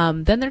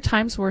 Then there are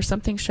times where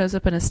something shows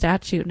up in a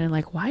statute and they're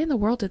like, why in the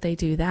world did they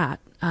do that?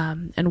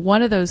 And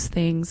one of those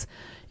things,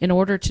 in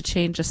order to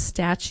change a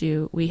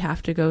statute, we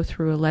have to go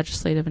through a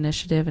legislative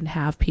initiative and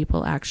have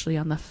people actually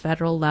on the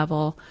federal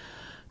level,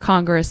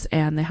 Congress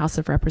and the House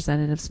of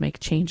Representatives, make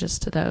changes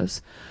to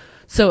those.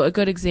 So a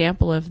good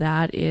example of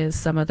that is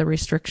some of the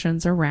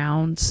restrictions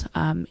around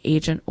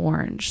Agent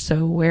Orange.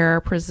 So where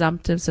are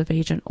presumptives of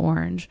Agent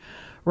Orange?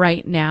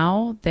 Right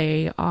now,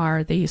 they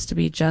used to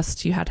be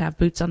just, you had to have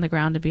boots on the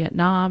ground in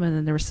Vietnam, and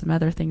then there were some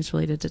other things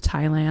related to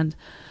Thailand,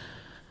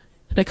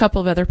 and a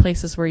couple of other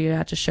places where you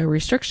had to show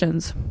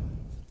restrictions.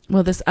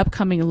 Well, this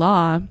upcoming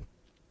law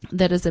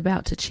that is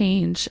about to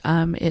change,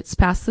 it's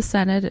passed the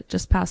Senate, it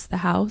just passed the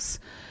House.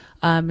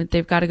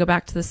 They've got to go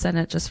back to the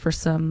Senate just for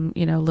some,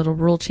 little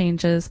rule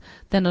changes.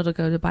 Then it'll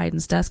go to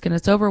Biden's desk, and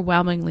it's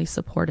overwhelmingly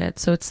supported.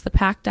 So it's the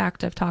PACT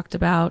Act I've talked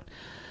about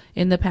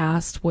in the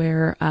past,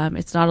 where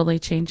it's not only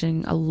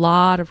changing a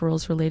lot of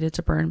rules related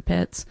to burn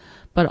pits,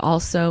 but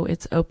also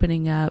it's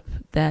opening up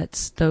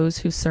that those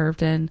who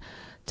served in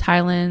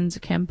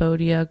Thailand,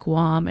 Cambodia,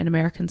 Guam, and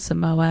American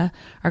Samoa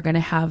are going to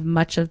have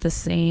much of the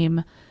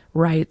same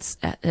rights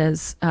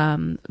as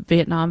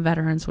Vietnam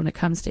veterans when it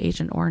comes to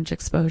Agent Orange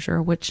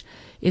exposure, which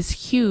is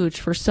huge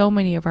for so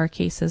many of our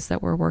cases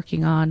that we're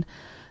working on,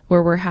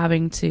 where we're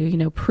having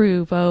to,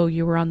 prove,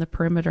 you were on the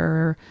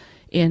perimeter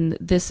in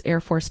this Air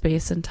Force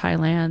base in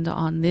Thailand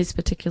on these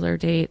particular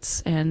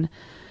dates, and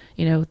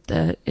you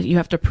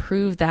have to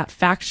prove that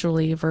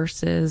factually,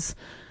 versus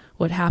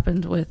what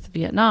happened with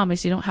Vietnam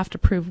is you don't have to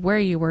prove where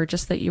you were,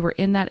 just that you were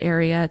in that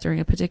area during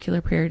a particular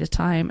period of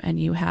time and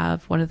you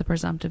have one of the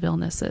presumptive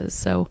illnesses.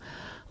 So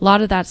a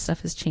lot of that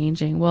stuff is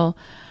changing. Well,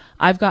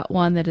 I've got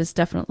one that is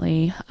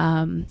definitely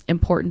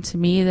important to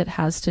me that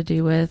has to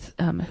do with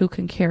who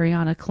can carry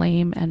on a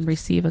claim and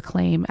receive a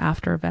claim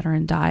after a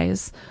veteran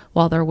dies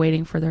while they're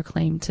waiting for their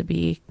claim to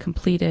be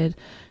completed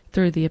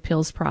through the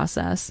appeals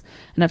process.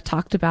 And I've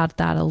talked about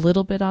that a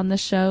little bit on the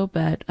show,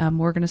 but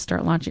we're going to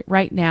start launching.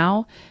 Right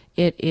now,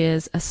 it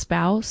is a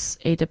spouse,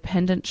 a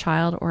dependent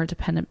child, or a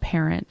dependent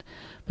parent,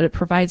 but it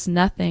provides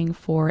nothing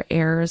for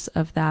heirs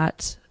of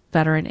that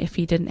veteran if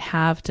he didn't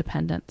have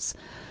dependents.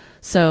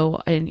 So,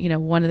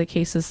 one of the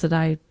cases that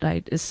I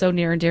is so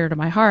near and dear to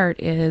my heart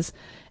is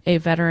a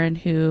veteran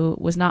who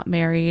was not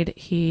married.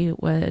 He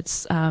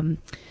was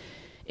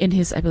in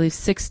his, I believe,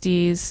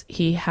 60s.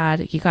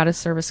 He got his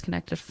service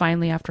connected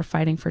finally after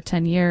fighting for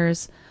 10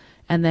 years.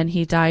 And then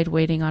he died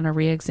waiting on a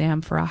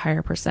re-exam for a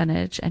higher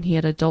percentage. And he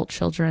had adult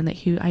children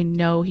that I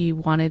know he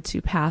wanted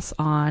to pass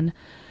on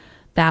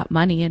that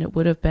money, and it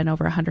would have been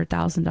over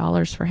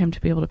 $100,000 for him to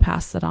be able to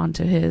pass that on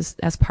to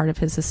as part of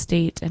his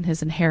estate and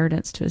his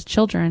inheritance to his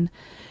children.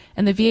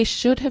 And the VA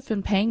should have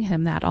been paying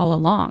him that all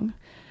along.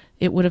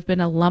 It would have been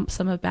a lump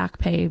sum of back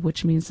pay,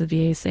 which means the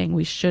VA is saying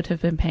we should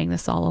have been paying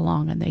this all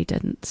along, and they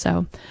didn't.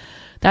 So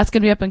that's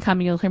going to be up and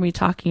coming. You'll hear me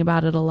talking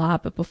about it a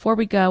lot. But before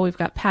we go, we've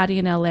got Patty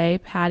in LA.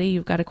 Patty,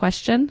 you've got a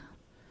question?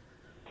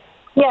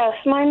 Yes,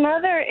 my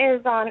mother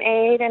is on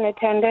aid and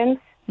attendance,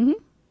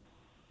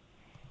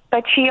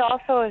 but she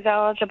also is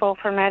eligible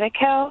for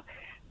Medi-Cal.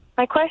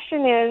 My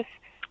question is,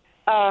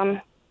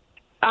 I'm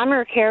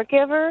her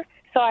caregiver,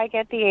 so I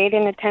get the aid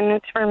and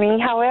attendance for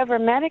me. However,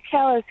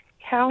 Medi-Cal is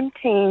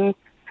counting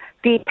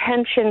the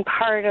pension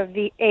part of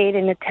the aid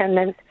and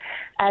attendance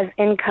as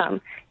income.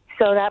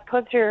 So that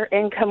puts her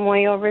income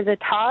way over the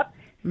top,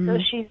 so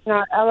she's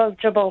not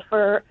eligible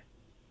for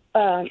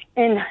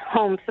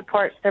in-home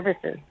support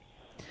services.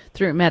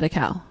 Through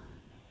Medi-Cal.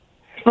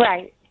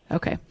 Right.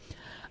 Okay.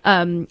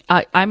 I'm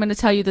going to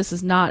tell you this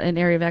is not an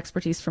area of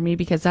expertise for me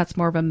because that's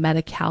more of a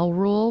Medi-Cal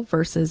rule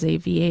versus a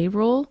VA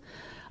rule.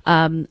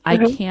 I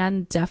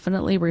can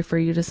definitely refer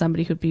you to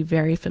somebody who'd be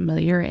very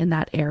familiar in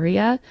that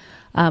area.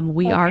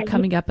 We are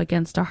coming up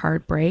against a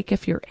hard break.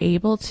 If you're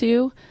able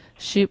to,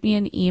 shoot me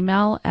an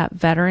email at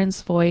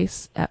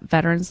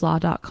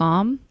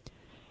veteransvoice@veteranslaw.com,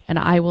 and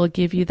I will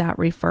give you that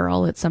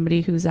referral. It's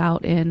somebody who's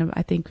out in,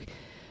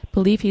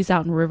 believe he's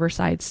out in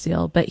Riverside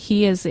still, but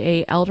he is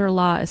a elder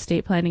law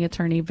estate planning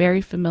attorney,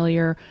 very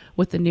familiar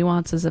with the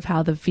nuances of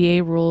how the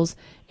VA rules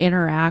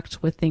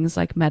interact with things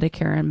like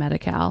Medicare and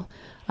Medi-Cal.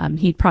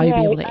 He'd probably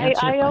be able to answer your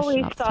question. I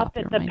always off the thought top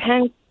of that your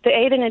mind. the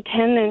aid and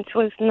attendance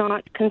was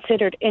not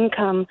considered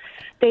income.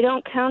 They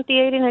don't count the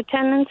aid and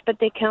attendance, but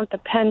they count the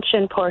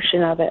pension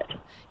portion of it.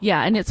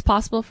 Yeah, and it's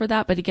possible for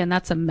that, but again,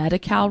 that's a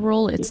Medi-Cal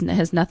rule. It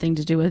has nothing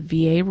to do with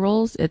VA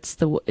rules. It's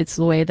the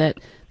way that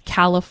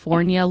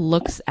California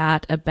looks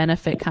at a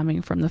benefit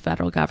coming from the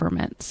federal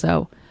government.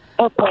 So,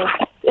 okay,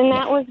 and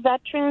that was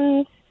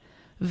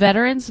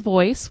Veterans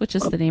Voice, which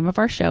is the name of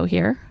our show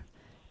here,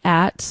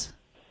 at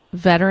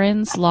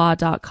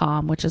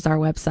veteranslaw.com, which is our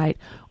website.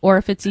 Or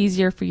if it's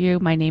easier for you,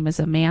 my name is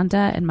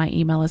Amanda, and my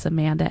email is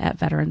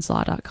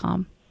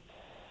amanda@veteranslaw.com.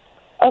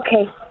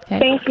 Okay.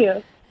 Thank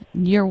you.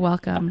 You're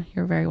welcome.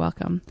 You're very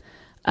welcome.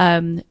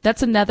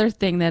 That's another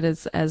thing that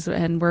is,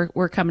 and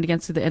we're coming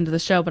against the end of the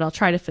show, but I'll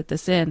try to fit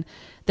this in.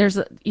 There's,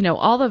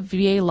 all the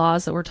VA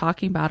laws that we're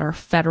talking about are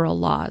federal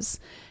laws.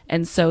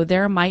 And so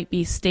there might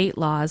be state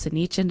laws in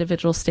each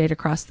individual state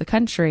across the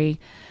country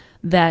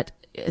that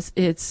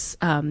it's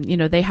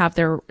they have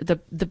the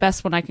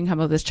best one I can come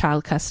up with is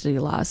child custody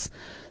laws.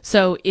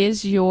 So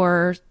is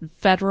your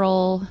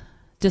federal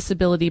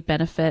disability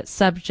benefit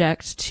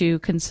subject to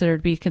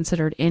be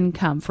considered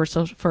income for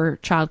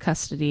child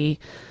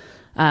custody?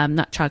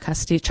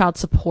 Child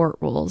support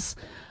rules.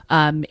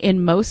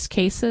 In most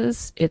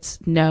cases, it's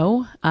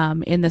no.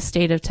 In the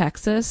state of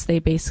Texas, they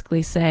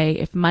basically say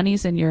if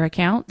money's in your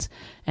account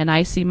and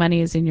I see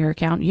money is in your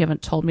account, you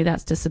haven't told me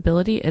that's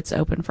disability, it's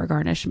open for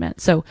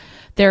garnishment. So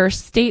there are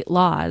state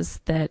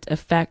laws that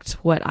affect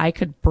what I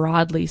could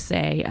broadly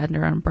say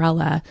under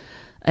umbrella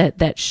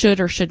that should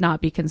or should not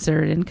be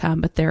considered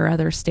income, but there are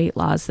other state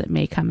laws that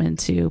may come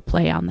into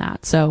play on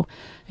that. So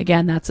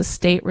again, that's a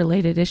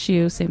state-related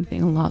issue. Same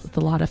thing with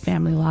a lot of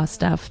family law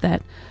stuff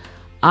that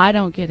I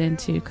don't get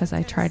into because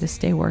I try to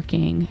stay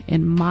working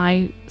in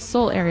my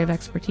sole area of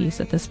expertise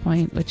at this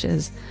point, which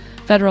is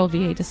federal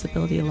VA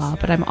disability law.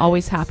 But I'm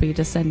always happy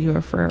to send you a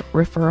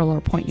referral or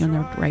point you in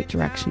the right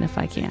direction if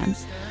I can.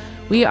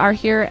 We are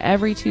here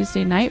every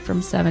Tuesday night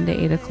from 7 to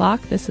 8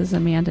 o'clock. This is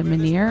Amanda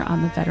Manier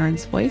on the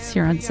Veterans Voice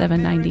here on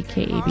 790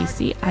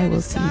 KABC. I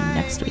will see you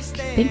next week.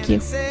 Thank you.